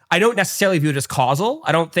importantly, I don't necessarily view it as causal.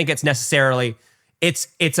 I don't think it's necessarily,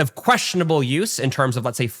 it's of questionable use in terms of,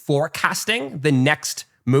 let's say, forecasting the next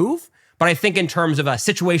move. But I think in terms of a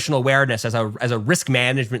situational awareness as a risk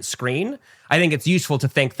management screen, I think it's useful to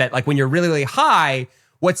think that like when you're really, really high,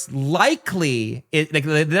 what's likely, like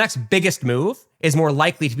the next biggest move is more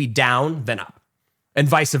likely to be down than up, and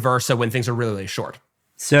vice versa when things are really, really short.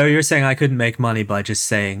 So you're saying I couldn't make money by just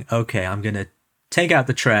saying, okay, I'm going to take out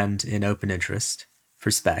the trend in open interest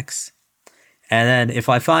for specs. And then if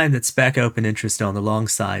I find that spec open interest on the long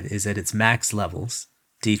side is at its max levels,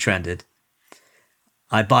 detrended,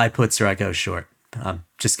 I buy puts or I go short. I'm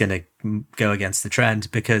just going to go against the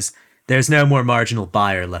trend because there's no more marginal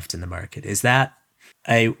buyer left in the market. Is that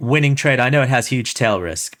a winning trade? I know it has huge tail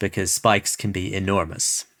risk because spikes can be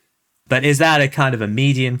enormous. But is that a kind of a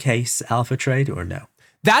median case alpha trade or no?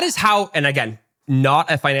 That is how, and again,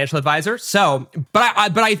 not a financial advisor. So, but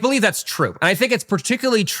I believe that's true. And I think it's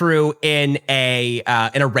particularly true in a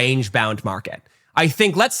range bound market. I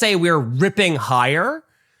think, let's say we're ripping higher,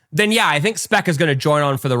 then yeah, I think spec is going to join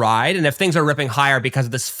on for the ride. And if things are ripping higher because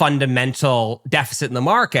of this fundamental deficit in the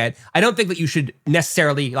market, I don't think that you should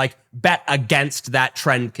necessarily like bet against that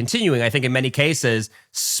trend continuing. I think in many cases,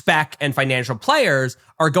 spec and financial players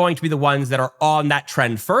are going to be the ones that are on that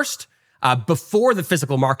trend first, before the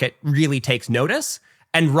physical market really takes notice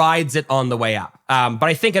and rides it on the way up. But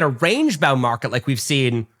I think in a range-bound market like we've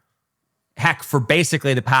seen, heck, for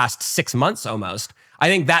basically the past 6 months almost, I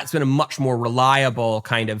think that's been a much more reliable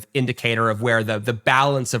kind of indicator of where the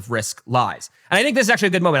balance of risk lies. And I think this is actually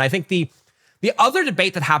a good moment. I think the other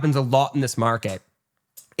debate that happens a lot in this market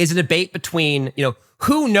is a debate between,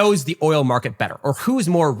 who knows the oil market better or who's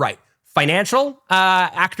more right, financial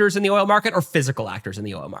actors in the oil market or physical actors in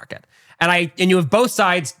the oil market. And you have both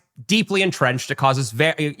sides deeply entrenched. It causes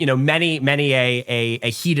many a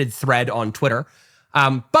heated thread on Twitter.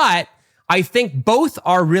 But I think both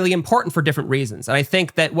are really important for different reasons. And I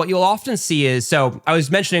think that what you'll often see is, so I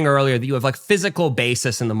was mentioning earlier that you have like physical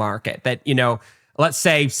basis in the market that, let's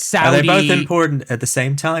say Saudi. Are they both important at the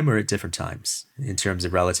same time or at different times in terms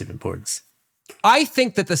of relative importance? I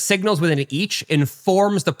think that the signals within each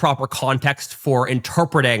informs the proper context for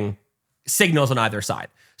interpreting signals on either side.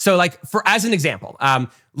 So as an example,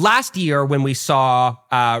 last year when we saw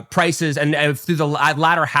prices and through the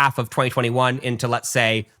latter half of 2021 into, let's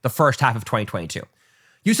say, the first half of 2022,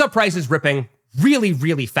 you saw prices ripping really,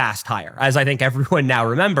 really fast higher, as I think everyone now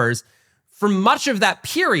remembers. For much of that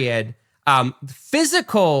period,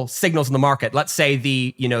 physical signals in the market, let's say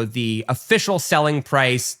the official selling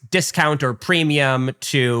price discount or premium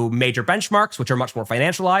to major benchmarks, which are much more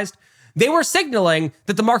financialized, they were signaling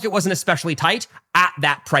that the market wasn't especially tight at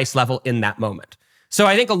that price level in that moment. So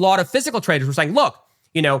I think a lot of physical traders were saying, look,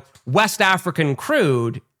 West African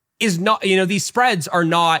crude is not, these spreads are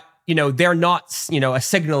not, they're not, a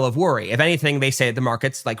signal of worry. If anything, they say the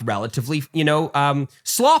market's relatively,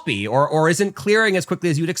 sloppy or isn't clearing as quickly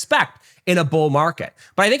as you'd expect in a bull market.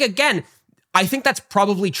 But I think, again, that's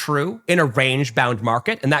probably true in a range-bound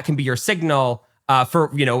market, and that can be your signal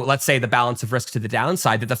for, let's say the balance of risk to the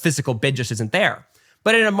downside, that the physical bid just isn't there.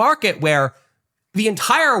 But in a market where the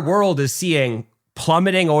entire world is seeing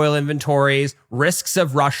plummeting oil inventories, risks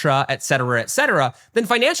of Russia, et cetera, then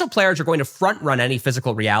financial players are going to front run any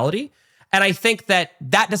physical reality. And I think that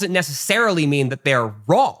doesn't necessarily mean that they're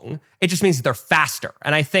wrong. It just means that they're faster.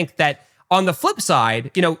 And I think that on the flip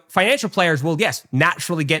side, financial players will, yes,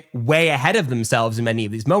 naturally get way ahead of themselves in many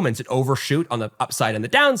of these moments and overshoot on the upside and the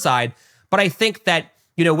downside. But I think that,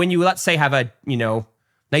 when you, let's say, have a,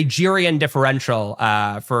 Nigerian differential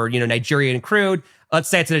for, Nigerian crude, let's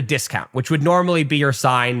say it's at a discount, which would normally be your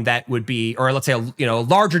sign that would be, or let's say, a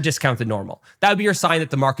larger discount than normal. That would be your sign that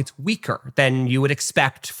the market's weaker than you would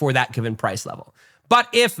expect for that given price level. But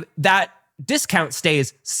if that discount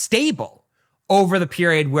stays stable over the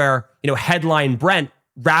period where, headline Brent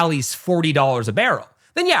rallies $40 a barrel,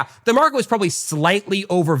 then yeah, the market was probably slightly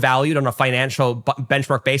overvalued on a financial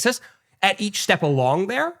benchmark basis at each step along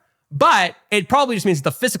there. But it probably just means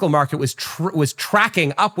the physical market was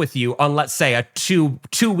tracking up with you on, let's say, a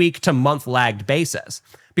two-week to month lagged basis.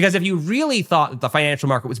 Because if you really thought that the financial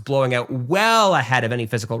market was blowing out well ahead of any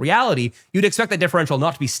physical reality, you'd expect that differential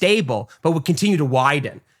not to be stable, but would continue to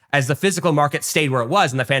widen as the physical market stayed where it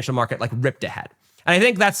was and the financial market ripped ahead. And I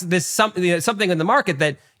think that's something in the market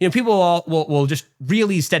that people will just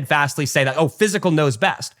really steadfastly say that, oh, physical knows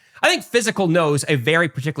best. I think physical knows a very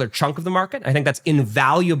particular chunk of the market. I think that's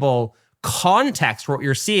invaluable context for what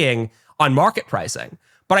you're seeing on market pricing.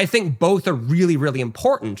 But I think both are really, really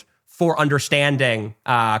important for understanding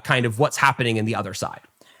kind of what's happening in the other side.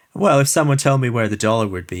 Well, if someone told me where the dollar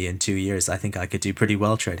would be in 2 years, I think I could do pretty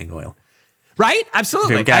well trading oil. Right?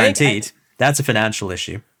 Absolutely. You're guaranteed. That's a financial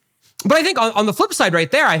issue. But I think on the flip side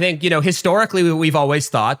right there, I think, historically we've always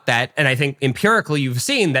thought that, and I think empirically you've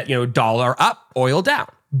seen that, dollar up, oil down.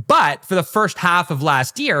 But for the first half of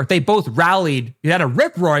last year, they both rallied. You had a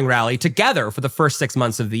rip-roaring rally together for the first 6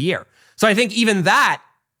 months of the year. So I think even that,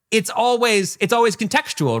 it's always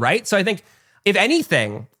contextual, right? So I think if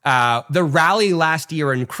anything, the rally last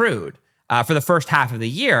year in crude for the first half of the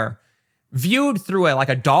year, viewed through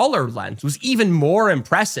a dollar lens, was even more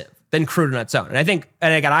impressive than crude on its own. And I think,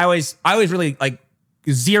 and again, I always really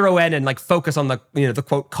zero in and focus on the the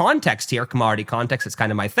quote context here, commodity context. It's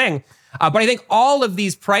kind of my thing. But I think all of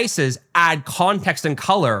these prices add context and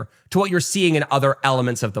color to what you're seeing in other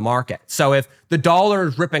elements of the market. So if the dollar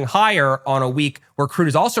is ripping higher on a week where crude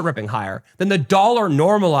is also ripping higher, then the dollar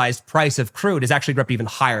normalized price of crude is actually ripped even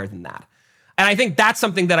higher than that. And I think that's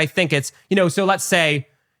something that I think it's, so let's say,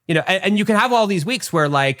 and you can have all these weeks where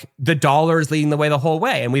the dollar is leading the way the whole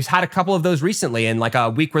way. And we've had a couple of those recently in a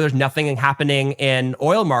week where there's nothing happening in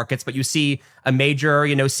oil markets, but you see a major,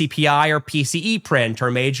 CPI or PCE print or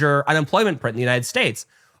a major unemployment print in the United States.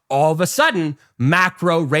 All of a sudden,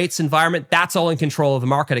 macro rates environment, that's all in control of the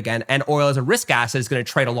market again. And oil as a risk asset is going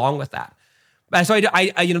to trade along with that. And so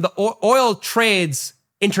the oil trades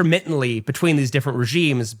intermittently between these different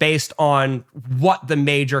regimes based on what the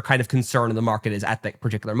major kind of concern in the market is at that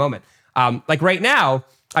particular moment. Right now,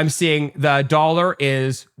 I'm seeing the dollar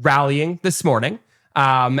is rallying this morning,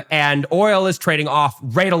 and oil is trading off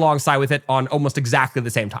right alongside with it on almost exactly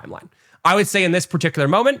the same timeline. I would say in this particular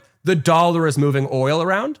moment, the dollar is moving oil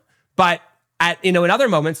around, but in other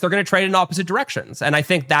moments, they're going to trade in opposite directions. And I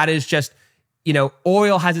think that is just,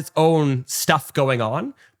 oil has its own stuff going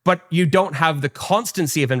on, but you don't have the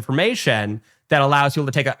constancy of information that allows people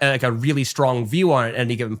to take a really strong view on it at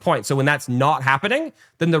any given point. So when that's not happening,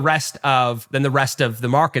 then the rest of the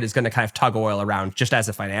market is going to kind of tug oil around just as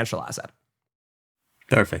a financial asset.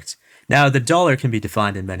 Perfect. Now, the dollar can be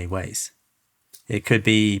defined in many ways. It could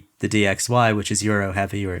be the DXY, which is euro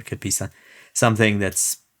heavy, or it could be something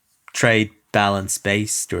that's trade balance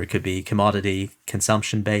based, or it could be commodity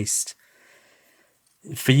consumption based.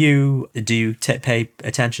 For you, do you pay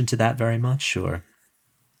attention to that very much, or?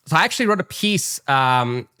 So I actually wrote a piece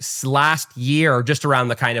last year just around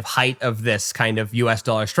the kind of height of this kind of US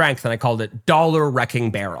dollar strength, and I called it Dollar Wrecking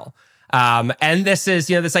Barrel. And this is,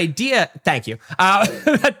 this idea, thank you,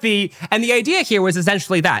 that the idea here was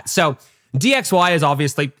essentially that. So DXY is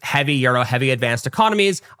obviously heavy euro, heavy advanced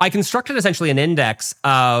economies. I constructed essentially an index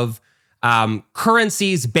of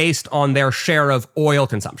currencies based on their share of oil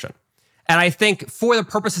consumption. And I think for the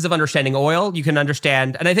purposes of understanding oil, you can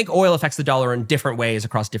understand, and I think oil affects the dollar in different ways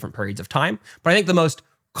across different periods of time. But I think the most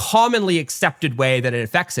commonly accepted way that it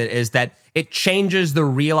affects it is that it changes the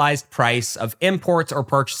realized price of imports or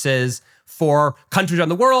purchases for countries around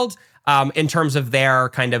the world in terms of their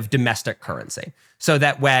kind of domestic currency. So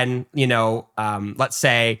that when, let's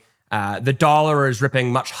say the dollar is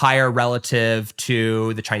ripping much higher relative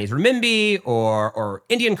to the Chinese renminbi or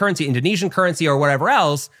Indian currency, Indonesian currency, or whatever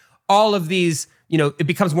else, all of these, it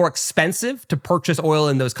becomes more expensive to purchase oil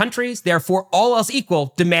in those countries. Therefore, all else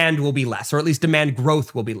equal, demand will be less, or at least demand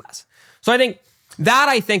growth will be less. So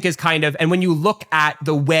I think is kind of, and when you look at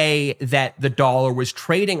the way that the dollar was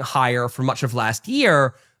trading higher for much of last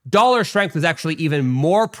year, dollar strength was actually even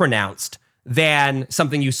more pronounced than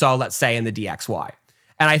something you saw, let's say, in the DXY.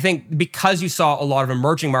 And I think because you saw a lot of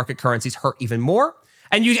emerging market currencies hurt even more,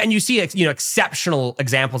 and you see exceptional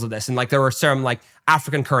examples of this, and like there were some like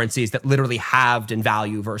African currencies that literally halved in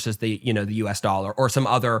value versus the the US dollar, or some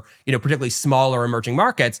other particularly smaller emerging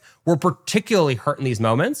markets were particularly hurt in these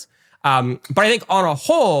moments. But I think on a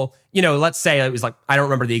whole, let's say it was like, I don't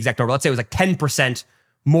remember the exact number, let's say it was like 10%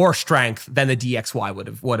 more strength than the DXY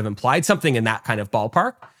would have implied, something in that kind of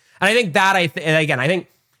ballpark. And I think that I think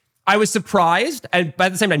I was surprised, but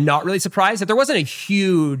at the same time, not really surprised that there wasn't a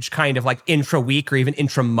huge kind of like intra-week or even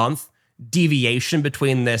intra-month deviation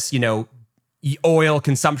between this, oil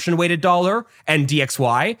consumption weighted dollar and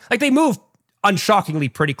DXY. Like they move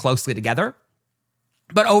unshockingly pretty closely together.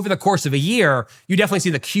 But over the course of a year, you definitely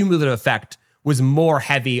see the cumulative effect was more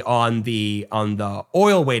heavy on the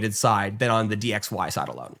oil weighted side than on the DXY side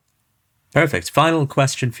alone. Perfect. Final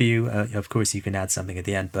question for you. Of course, you can add something at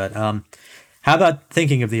the end, but how about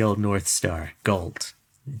thinking of the old North Star, gold?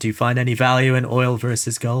 Do you find any value in oil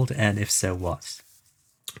versus gold? And if so, what?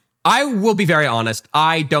 I will be very honest.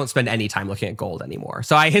 I don't spend any time looking at gold anymore.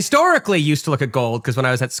 So I historically used to look at gold because when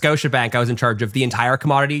I was at Scotiabank, I was in charge of the entire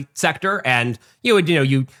commodity sector, and you would,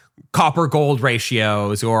 you copper gold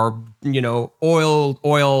ratios or oil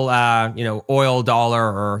dollar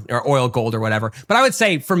or oil gold or whatever. But I would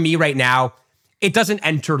say for me right now, it doesn't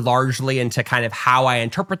enter largely into kind of how I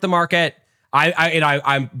interpret the market.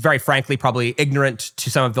 I'm very frankly probably ignorant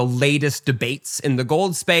to some of the latest debates in the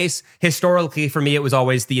gold space. Historically, for me, it was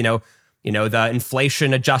always the the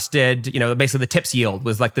inflation adjusted, basically the TIPS yield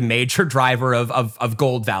was like the major driver of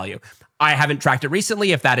gold value. I haven't tracked it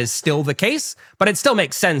recently if that is still the case, but it still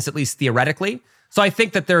makes sense, at least theoretically. So I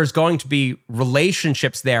think that there's going to be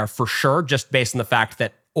relationships there for sure, just based on the fact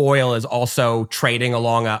that oil is also trading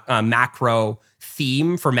along a macro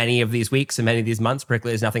theme for many of these weeks and many of these months,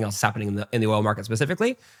 particularly as nothing else is happening in the oil market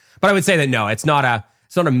specifically. But I would say that no, it's not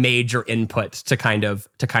a major input to kind of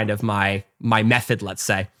my method, let's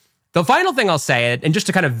say. The final thing I'll say, and just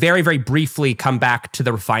to kind of very, very briefly come back to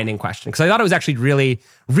the refining question, because I thought it was actually really,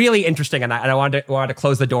 really interesting, and I wanted to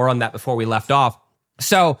close the door on that before we left off.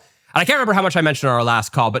 So, and I can't remember how much I mentioned on our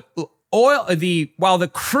last call, but while the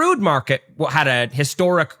crude market had a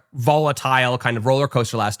historic volatile kind of roller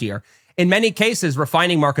coaster last year, in many cases,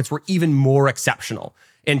 refining markets were even more exceptional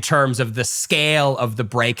in terms of the scale of the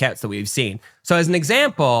breakouts that we've seen. So as an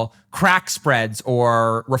example, crack spreads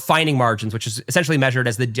or refining margins, which is essentially measured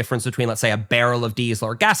as the difference between, let's say, a barrel of diesel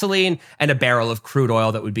or gasoline and a barrel of crude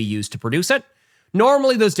oil that would be used to produce it.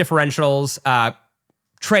 Normally, those differentials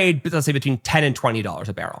trade, let's say, between $10 and $20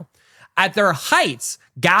 a barrel. At their heights,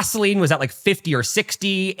 gasoline was at like 50 or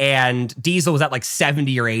 60 and diesel was at like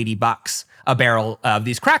 70 or 80 bucks a barrel of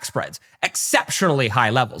these crack spreads, exceptionally high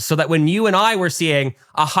levels. So that when you and I were seeing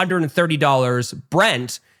 $130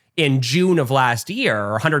 Brent in June of last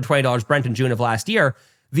year, or $120 Brent in June of last year,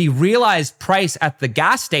 the realized price at the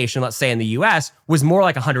gas station, let's say in the US, was more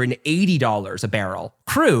like $180 a barrel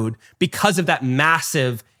crude because of that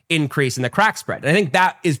massive increase in the crack spread. And I think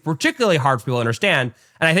that is particularly hard for people to understand.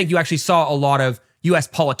 And I think you actually saw a lot of US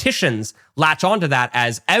politicians latch onto that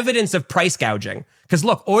as evidence of price gouging. Because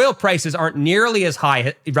look, oil prices aren't nearly as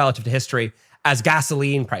high relative to history as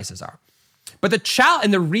gasoline prices are. But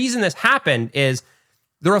the reason this happened is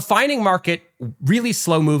The refining market, really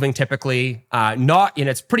slow moving typically,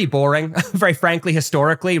 it's pretty boring, very frankly,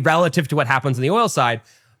 historically, relative to what happens on the oil side.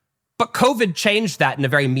 But COVID changed that in a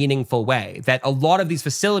very meaningful way, that a lot of these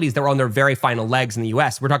facilities that were on their very final legs in the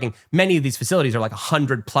US, we're talking many of these facilities are like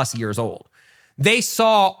 100 plus years old. They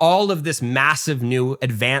saw all of this massive new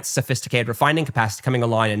advanced sophisticated refining capacity coming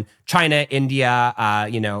online in China, India,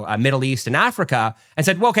 Middle East and Africa, and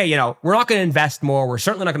said, well, okay, we're not going to invest more. We're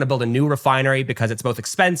certainly not going to build a new refinery because it's both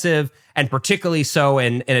expensive and particularly so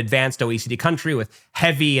in an advanced OECD country with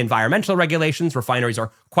heavy environmental regulations. Refineries are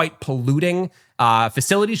quite polluting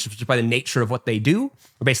facilities just by the nature of what they do.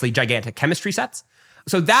 They're basically gigantic chemistry sets.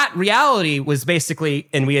 So that reality was basically,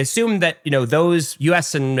 and we assumed that, those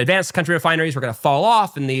US and advanced country refineries were going to fall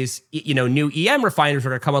off and these, new EM refineries were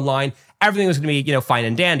going to come online. Everything was going to be, fine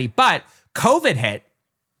and dandy. But COVID hit,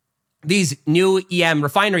 these new EM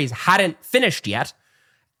refineries hadn't finished yet.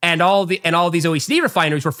 And all these OECD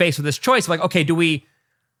refineries were faced with this choice of like, okay, do we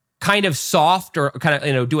kind of soft or kind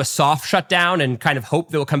of, do a soft shutdown and kind of hope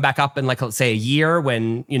that will come back up in like, let's say a year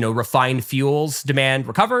when, refined fuels demand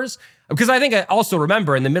recovers? Because I think I also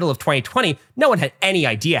remember in the middle of 2020, no one had any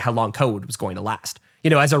idea how long COVID was going to last,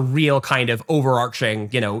 as a real kind of overarching,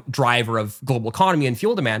 driver of global economy and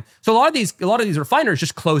fuel demand. So a lot of these refineries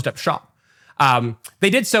just closed up shop. They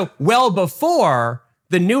did so well before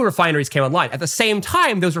the new refineries came online. At the same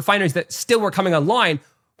time, those refineries that still were coming online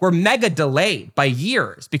were mega delayed by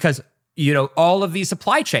years because, all of these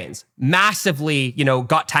supply chains massively,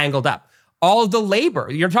 got tangled up. All of the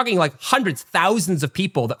labor, you're talking like hundreds, thousands of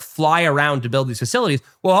people that fly around to build these facilities.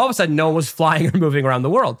 Well, all of a sudden, no one was flying or moving around the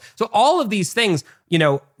world. So all of these things,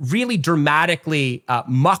 really dramatically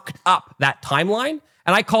mucked up that timeline.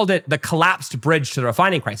 And I called it the collapsed bridge to the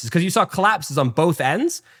refining crisis because you saw collapses on both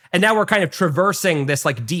ends. And now we're kind of traversing this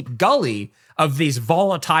like deep gully of these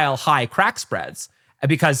volatile high crack spreads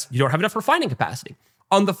because you don't have enough refining capacity.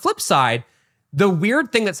 On the flip side, the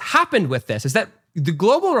weird thing that's happened with this is that the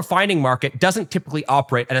global refining market doesn't typically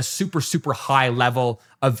operate at a super, super high level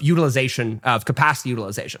of utilization, of capacity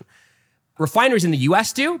utilization. Refineries in the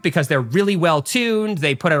US do because they're really well tuned.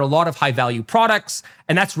 They put out a lot of high value products,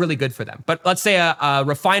 and that's really good for them. But let's say a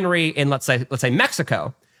refinery in let's say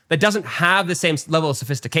Mexico that doesn't have the same level of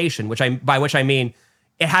sophistication, by which I mean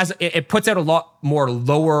it puts out a lot more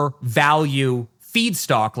lower value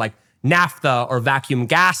feedstock like naphtha or vacuum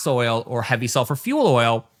gas oil or heavy sulfur fuel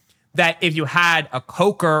oil, that if you had a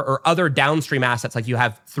coker or other downstream assets like you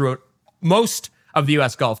have throughout most of the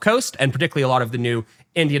US Gulf Coast, and particularly a lot of the new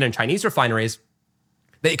Indian and Chinese refineries,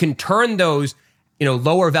 that you can turn those,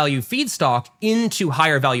 lower value feedstock into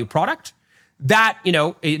higher value product. That,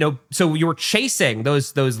 so you were chasing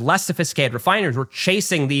those less sophisticated refiners were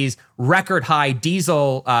chasing these record high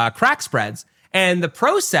diesel crack spreads, and the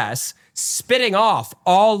process spitting off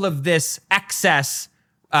all of this excess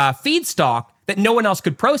feedstock that no one else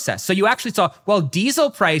could process. So you actually saw,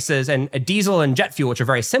 diesel prices and diesel and jet fuel, which are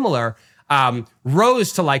very similar,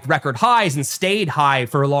 rose to like record highs and stayed high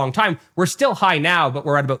for a long time. We're still high now, but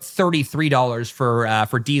we're at about $33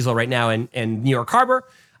 for diesel right now in New York Harbor,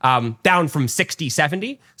 down from 60,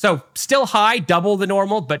 70. So still high, double the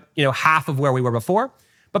normal, but half of where we were before.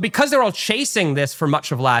 But because they're all chasing this for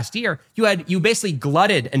much of last year, you basically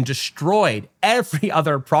glutted and destroyed every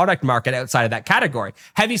other product market outside of that category.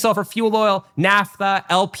 Heavy sulfur fuel oil, naphtha,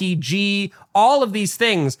 LPG, all of these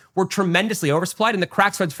things were tremendously oversupplied, and the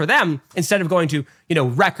crack spreads for them, instead of going to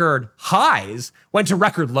record highs, went to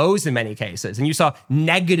record lows in many cases. And you saw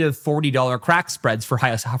negative $40 crack spreads for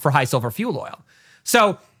high sulfur fuel oil.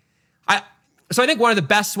 So I think one of the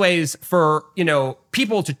best ways for,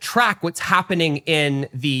 people to track what's happening in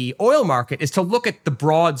the oil market is to look at the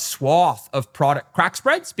broad swath of product crack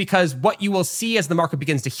spreads, because what you will see as the market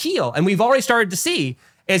begins to heal, and we've already started to see,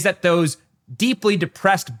 is that those deeply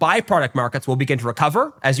depressed byproduct markets will begin to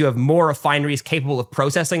recover as you have more refineries capable of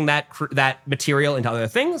processing that material into other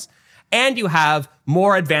things. And you have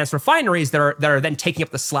more advanced refineries that are then taking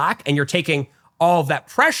up the slack, and you're taking all of that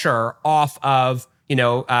pressure off of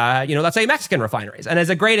let's say Mexican refineries. And as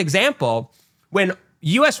a great example, when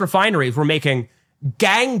US refineries were making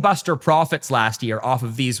gangbuster profits last year off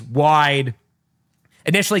of these wide,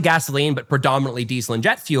 initially gasoline, but predominantly diesel and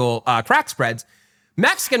jet fuel crack spreads,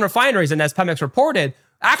 Mexican refineries, and as Pemex reported,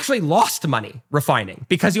 actually lost money refining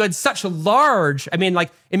because you had such a large, in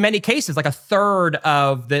many cases, like a third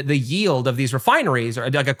of the yield of these refineries, or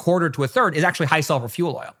like a quarter to a third, is actually high sulfur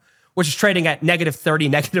fuel oil, which is trading at negative $30,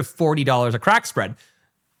 negative $40 a crack spread.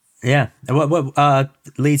 Yeah. What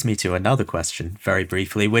leads me to another question very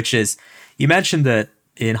briefly, which is, you mentioned that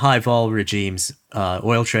in high vol regimes,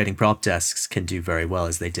 oil trading prop desks can do very well,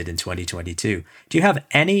 as they did in 2022. Do you have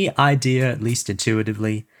any idea, at least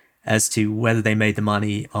intuitively, as to whether they made the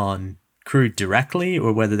money on crude directly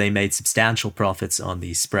or whether they made substantial profits on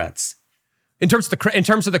these spreads? In terms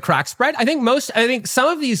of the crack spread, I think some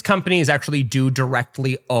of these companies actually do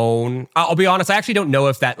directly own. I'll be honest, I actually don't know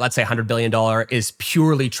if that, let's say, $100 billion is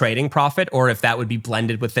purely trading profit, or if that would be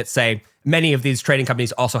blended with, let's say, many of these trading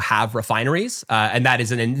companies also have refineries, and that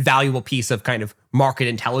is an invaluable piece of kind of market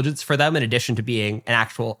intelligence for them, in addition to being an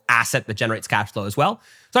actual asset that generates cash flow as well.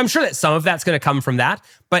 So I'm sure that some of that's going to come from that.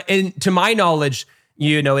 But to my knowledge,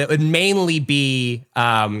 it would mainly be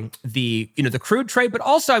the crude trade, but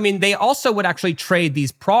also, I mean, they also would actually trade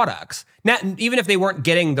these products. Now, even if they weren't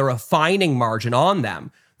getting the refining margin on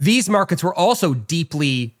them, these markets were also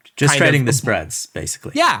deeply just trading the spreads,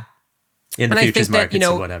 basically. Yeah, in the futures markets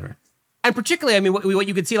or whatever. And particularly, I mean, what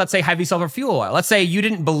you could see, let's say heavy sulfur fuel oil. Let's say you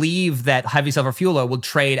didn't believe that heavy sulfur fuel oil would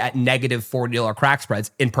trade at negative $40 crack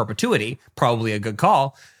spreads in perpetuity. Probably a good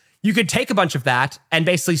call. You could take a bunch of that and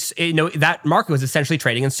basically, that market was essentially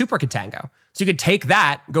trading in super contango. So you could take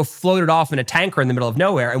that, go float it off in a tanker in the middle of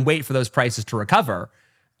nowhere and wait for those prices to recover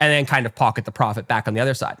and then kind of pocket the profit back on the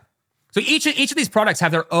other side. So each of these products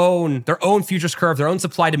have their own futures curve, their own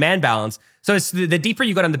supply-demand balance. So it's the deeper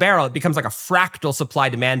you go down the barrel, it becomes like a fractal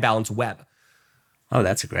supply-demand balance web. Oh,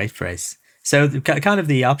 that's a great phrase. So kind of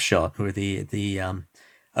the upshot or the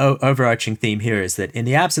overarching theme here is that in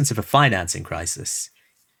the absence of a financing crisis,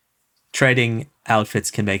 trading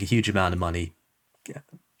outfits can make a huge amount of money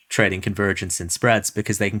trading convergence in spreads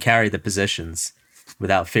because they can carry the positions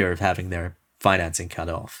without fear of having their financing cut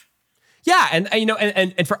off. Yeah,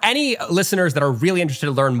 and for any listeners that are really interested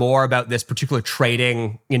to learn more about this particular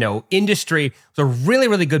trading, industry, there's a really,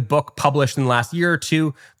 really good book published in the last year or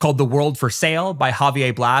two called The World for Sale by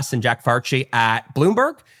Javier Blas and Jack Farchi at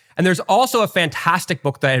Bloomberg. And there's also a fantastic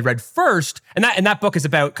book that I had read first, and that book is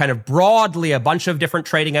about kind of broadly a bunch of different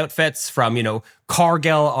trading outfits from,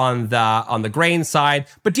 Cargill on the grain side,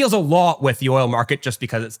 but deals a lot with the oil market just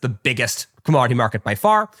because it's the biggest commodity market by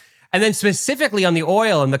far. And then specifically on the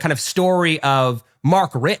oil and the kind of story of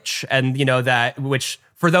Mark Rich, and which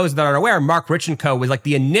for those that aren't aware, Mark Rich & Co. was like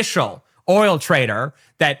the initial oil trader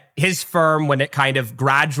that his firm, when it kind of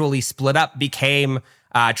gradually split up, became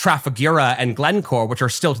Trafigura and Glencore, which are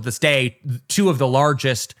still to this day two of the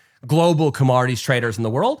largest global commodities traders in the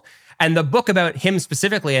world. And the book about him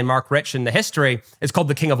specifically and Mark Rich and the history is called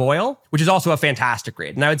The King of Oil, which is also a fantastic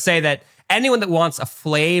read. And I would say that anyone that wants a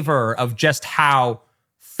flavor of just how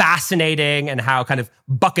fascinating and how kind of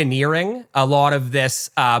buccaneering a lot of this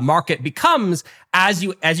market becomes as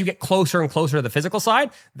you get closer and closer to the physical side,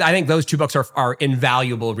 I think those two books are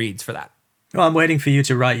invaluable reads for that. Well, I'm waiting for you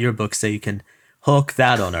to write your book so you can hook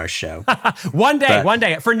that on our show. One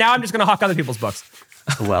day. For now, I'm just going to hook other people's books.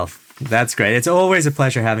 Well, that's great. It's always a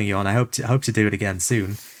pleasure having you on. I hope to do it again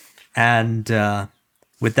soon. And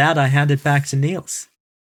with that, I hand it back to Niels.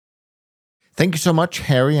 Thank you so much,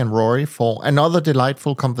 Harry and Rory, for another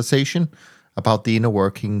delightful conversation about the inner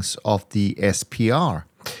workings of the SPR.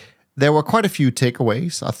 There were quite a few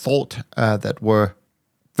takeaways, I thought, that were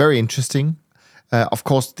very interesting. Of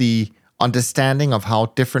course, the understanding of how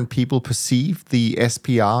different people perceive the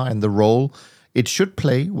SPR and the role it should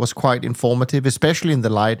play was quite informative, especially in the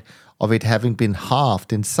light of it having been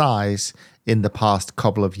halved in size in the past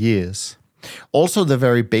couple of years. Also, the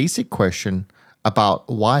very basic question about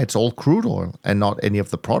why it's all crude oil and not any of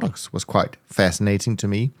the products was quite fascinating to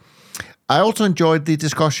me. I also enjoyed the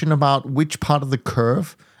discussion about which part of the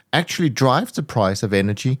curve actually drives the price of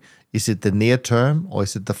energy. Is it the near term or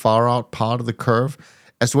is it the far out part of the curve?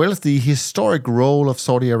 As well as the historic role of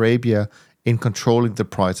Saudi Arabia in controlling the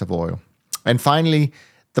price of oil. And finally,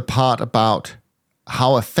 the part about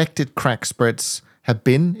how affected crack spreads have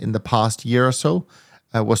been in the past year or so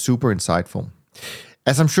was super insightful.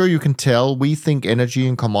 As I'm sure you can tell, we think energy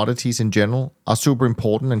and commodities in general are super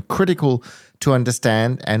important and critical to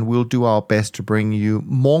understand, and we'll do our best to bring you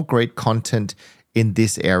more great content in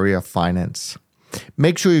this area of finance.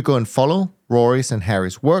 Make sure you go and follow Rory's and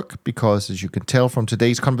Harry's work, because as you can tell from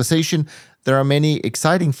today's conversation, there are many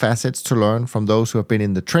exciting facets to learn from those who have been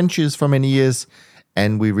in the trenches for many years,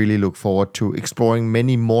 and we really look forward to exploring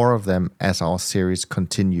many more of them as our series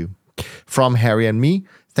continue. From Harry and me,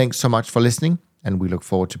 thanks so much for listening, and we look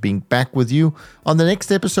forward to being back with you on the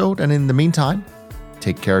next episode. And in the meantime,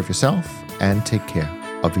 take care of yourself and take care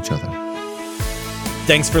of each other.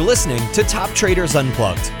 Thanks for listening to Top Traders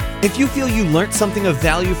Unplugged. If you feel you learned something of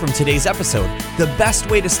value from today's episode, the best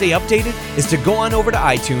way to stay updated is to go on over to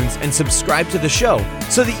iTunes and subscribe to the show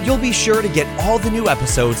so that you'll be sure to get all the new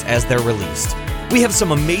episodes as they're released. We have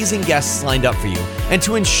some amazing guests lined up for you, and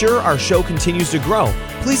to ensure our show continues to grow,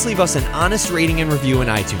 please leave us an honest rating and review in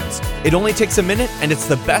iTunes. It only takes a minute, and it's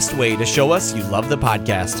the best way to show us you love the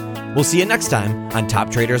podcast. We'll see you next time on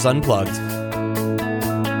Top Traders Unplugged.